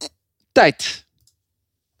 Tijd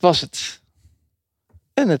was het.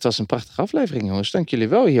 En het was een prachtige aflevering, jongens. Dank jullie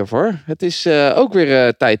wel hiervoor. Het is ook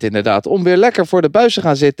weer tijd inderdaad om weer lekker voor de buis te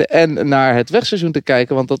gaan zitten en naar het wegseizoen te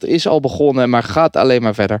kijken. Want dat is al begonnen, maar gaat alleen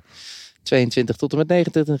maar verder. 22 tot en met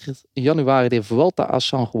 29 januari de Vuelta a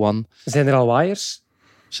San Juan. Zijn er al waaiers?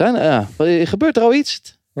 Gebeurt er al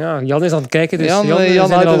iets? Ja, Jan is aan het kijken, dus Jan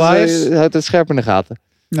zijn er al waaiers? houdt het scherp in de gaten.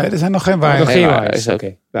 Nee, er zijn nog geen waaiers. Nog geen waaiers, oké.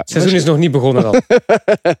 Ja, Het seizoen is nog niet begonnen dan.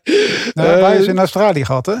 Waaiers in Australië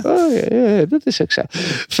gehad, hè? Ja, dat is ook zo.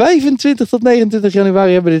 25 tot 29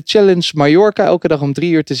 januari hebben we de Challenge Mallorca. Elke dag om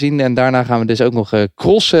 3 uur te zien. En daarna gaan we dus ook nog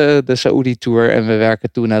crossen, de Saoedi Tour. En we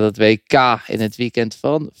werken toe naar dat WK in het weekend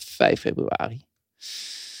van 5 februari.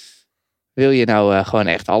 Wil je nou gewoon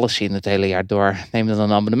echt alles zien het hele jaar door? Neem dan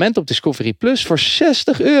een abonnement op Discovery Plus voor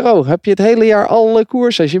 €60. Heb je het hele jaar alle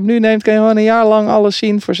koersen. Als je hem nu neemt, kan je gewoon een jaar lang alles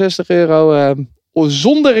zien voor €60.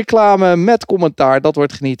 Zonder reclame, met commentaar. Dat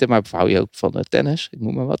wordt genieten. Maar hou je ook van tennis? Ik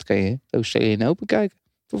noem maar wat. Kan je de Australian Open kijken,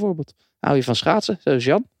 bijvoorbeeld. Hou je van schaatsen, zoals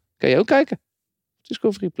Jan? Kan je ook kijken.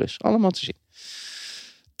 Discovery Plus. Allemaal te zien.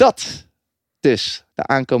 Dat dus de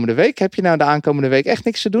aankomende week. Heb je nou de aankomende week echt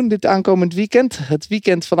niks te doen? Dit aankomend weekend. Het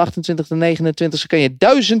weekend van 28 en 29 kan je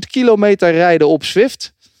 1000 kilometer rijden op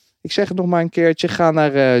Zwift. Ik zeg het nog maar een keertje. Ga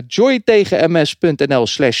naar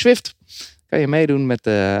joytegenms.nl/Zwift. Kan je meedoen met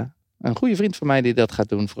een goede vriend van mij die dat gaat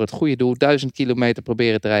doen voor het goede doel. 1000 kilometer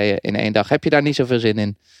proberen te rijden in 1 dag. Heb je daar niet zoveel zin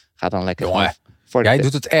in? Ga dan lekker. Jongen, jij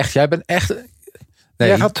doet het echt. Jij bent echt... Nee,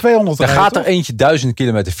 jij gaat 200 er rijden, gaat er toch? eentje 1000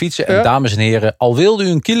 kilometer fietsen. En dames en heren, al wilde u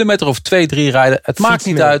een kilometer of 2, 3 rijden. Het maakt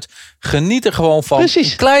niet uit. Geniet er gewoon van.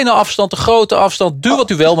 Precies. Een kleine afstand, een grote afstand. Doe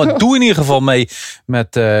wat u wil, maar doe in ieder geval mee met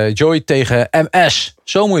Joy tegen MS.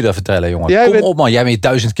 Zo moet je dat vertellen, jongen. Kom op, man. Jij bent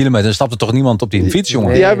 1000 kilometer. Dan stapt er toch niemand op die fiets,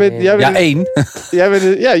 jongen? Jij bent één.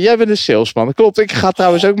 Jij bent een salesman. Klopt. Ik ga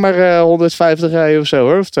trouwens ook maar 150 rijden of zo,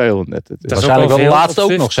 hoor. Of 200. Waarschijnlijk wel de laatste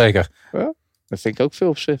ook nog, zeker. Ja? Dat vind ik ook veel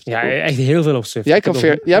op Zwift. Ja, echt heel veel op Zwift.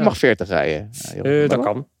 Jij mag 40 rijden. Ja, dat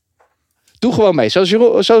kan. Doe gewoon mee.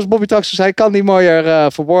 Zoals Bobby Traxler zei, kan niet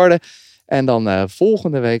mooier verwoorden. En dan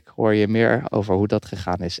volgende week hoor je meer over hoe dat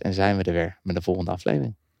gegaan is. En zijn we er weer met de volgende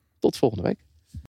aflevering. Tot volgende week.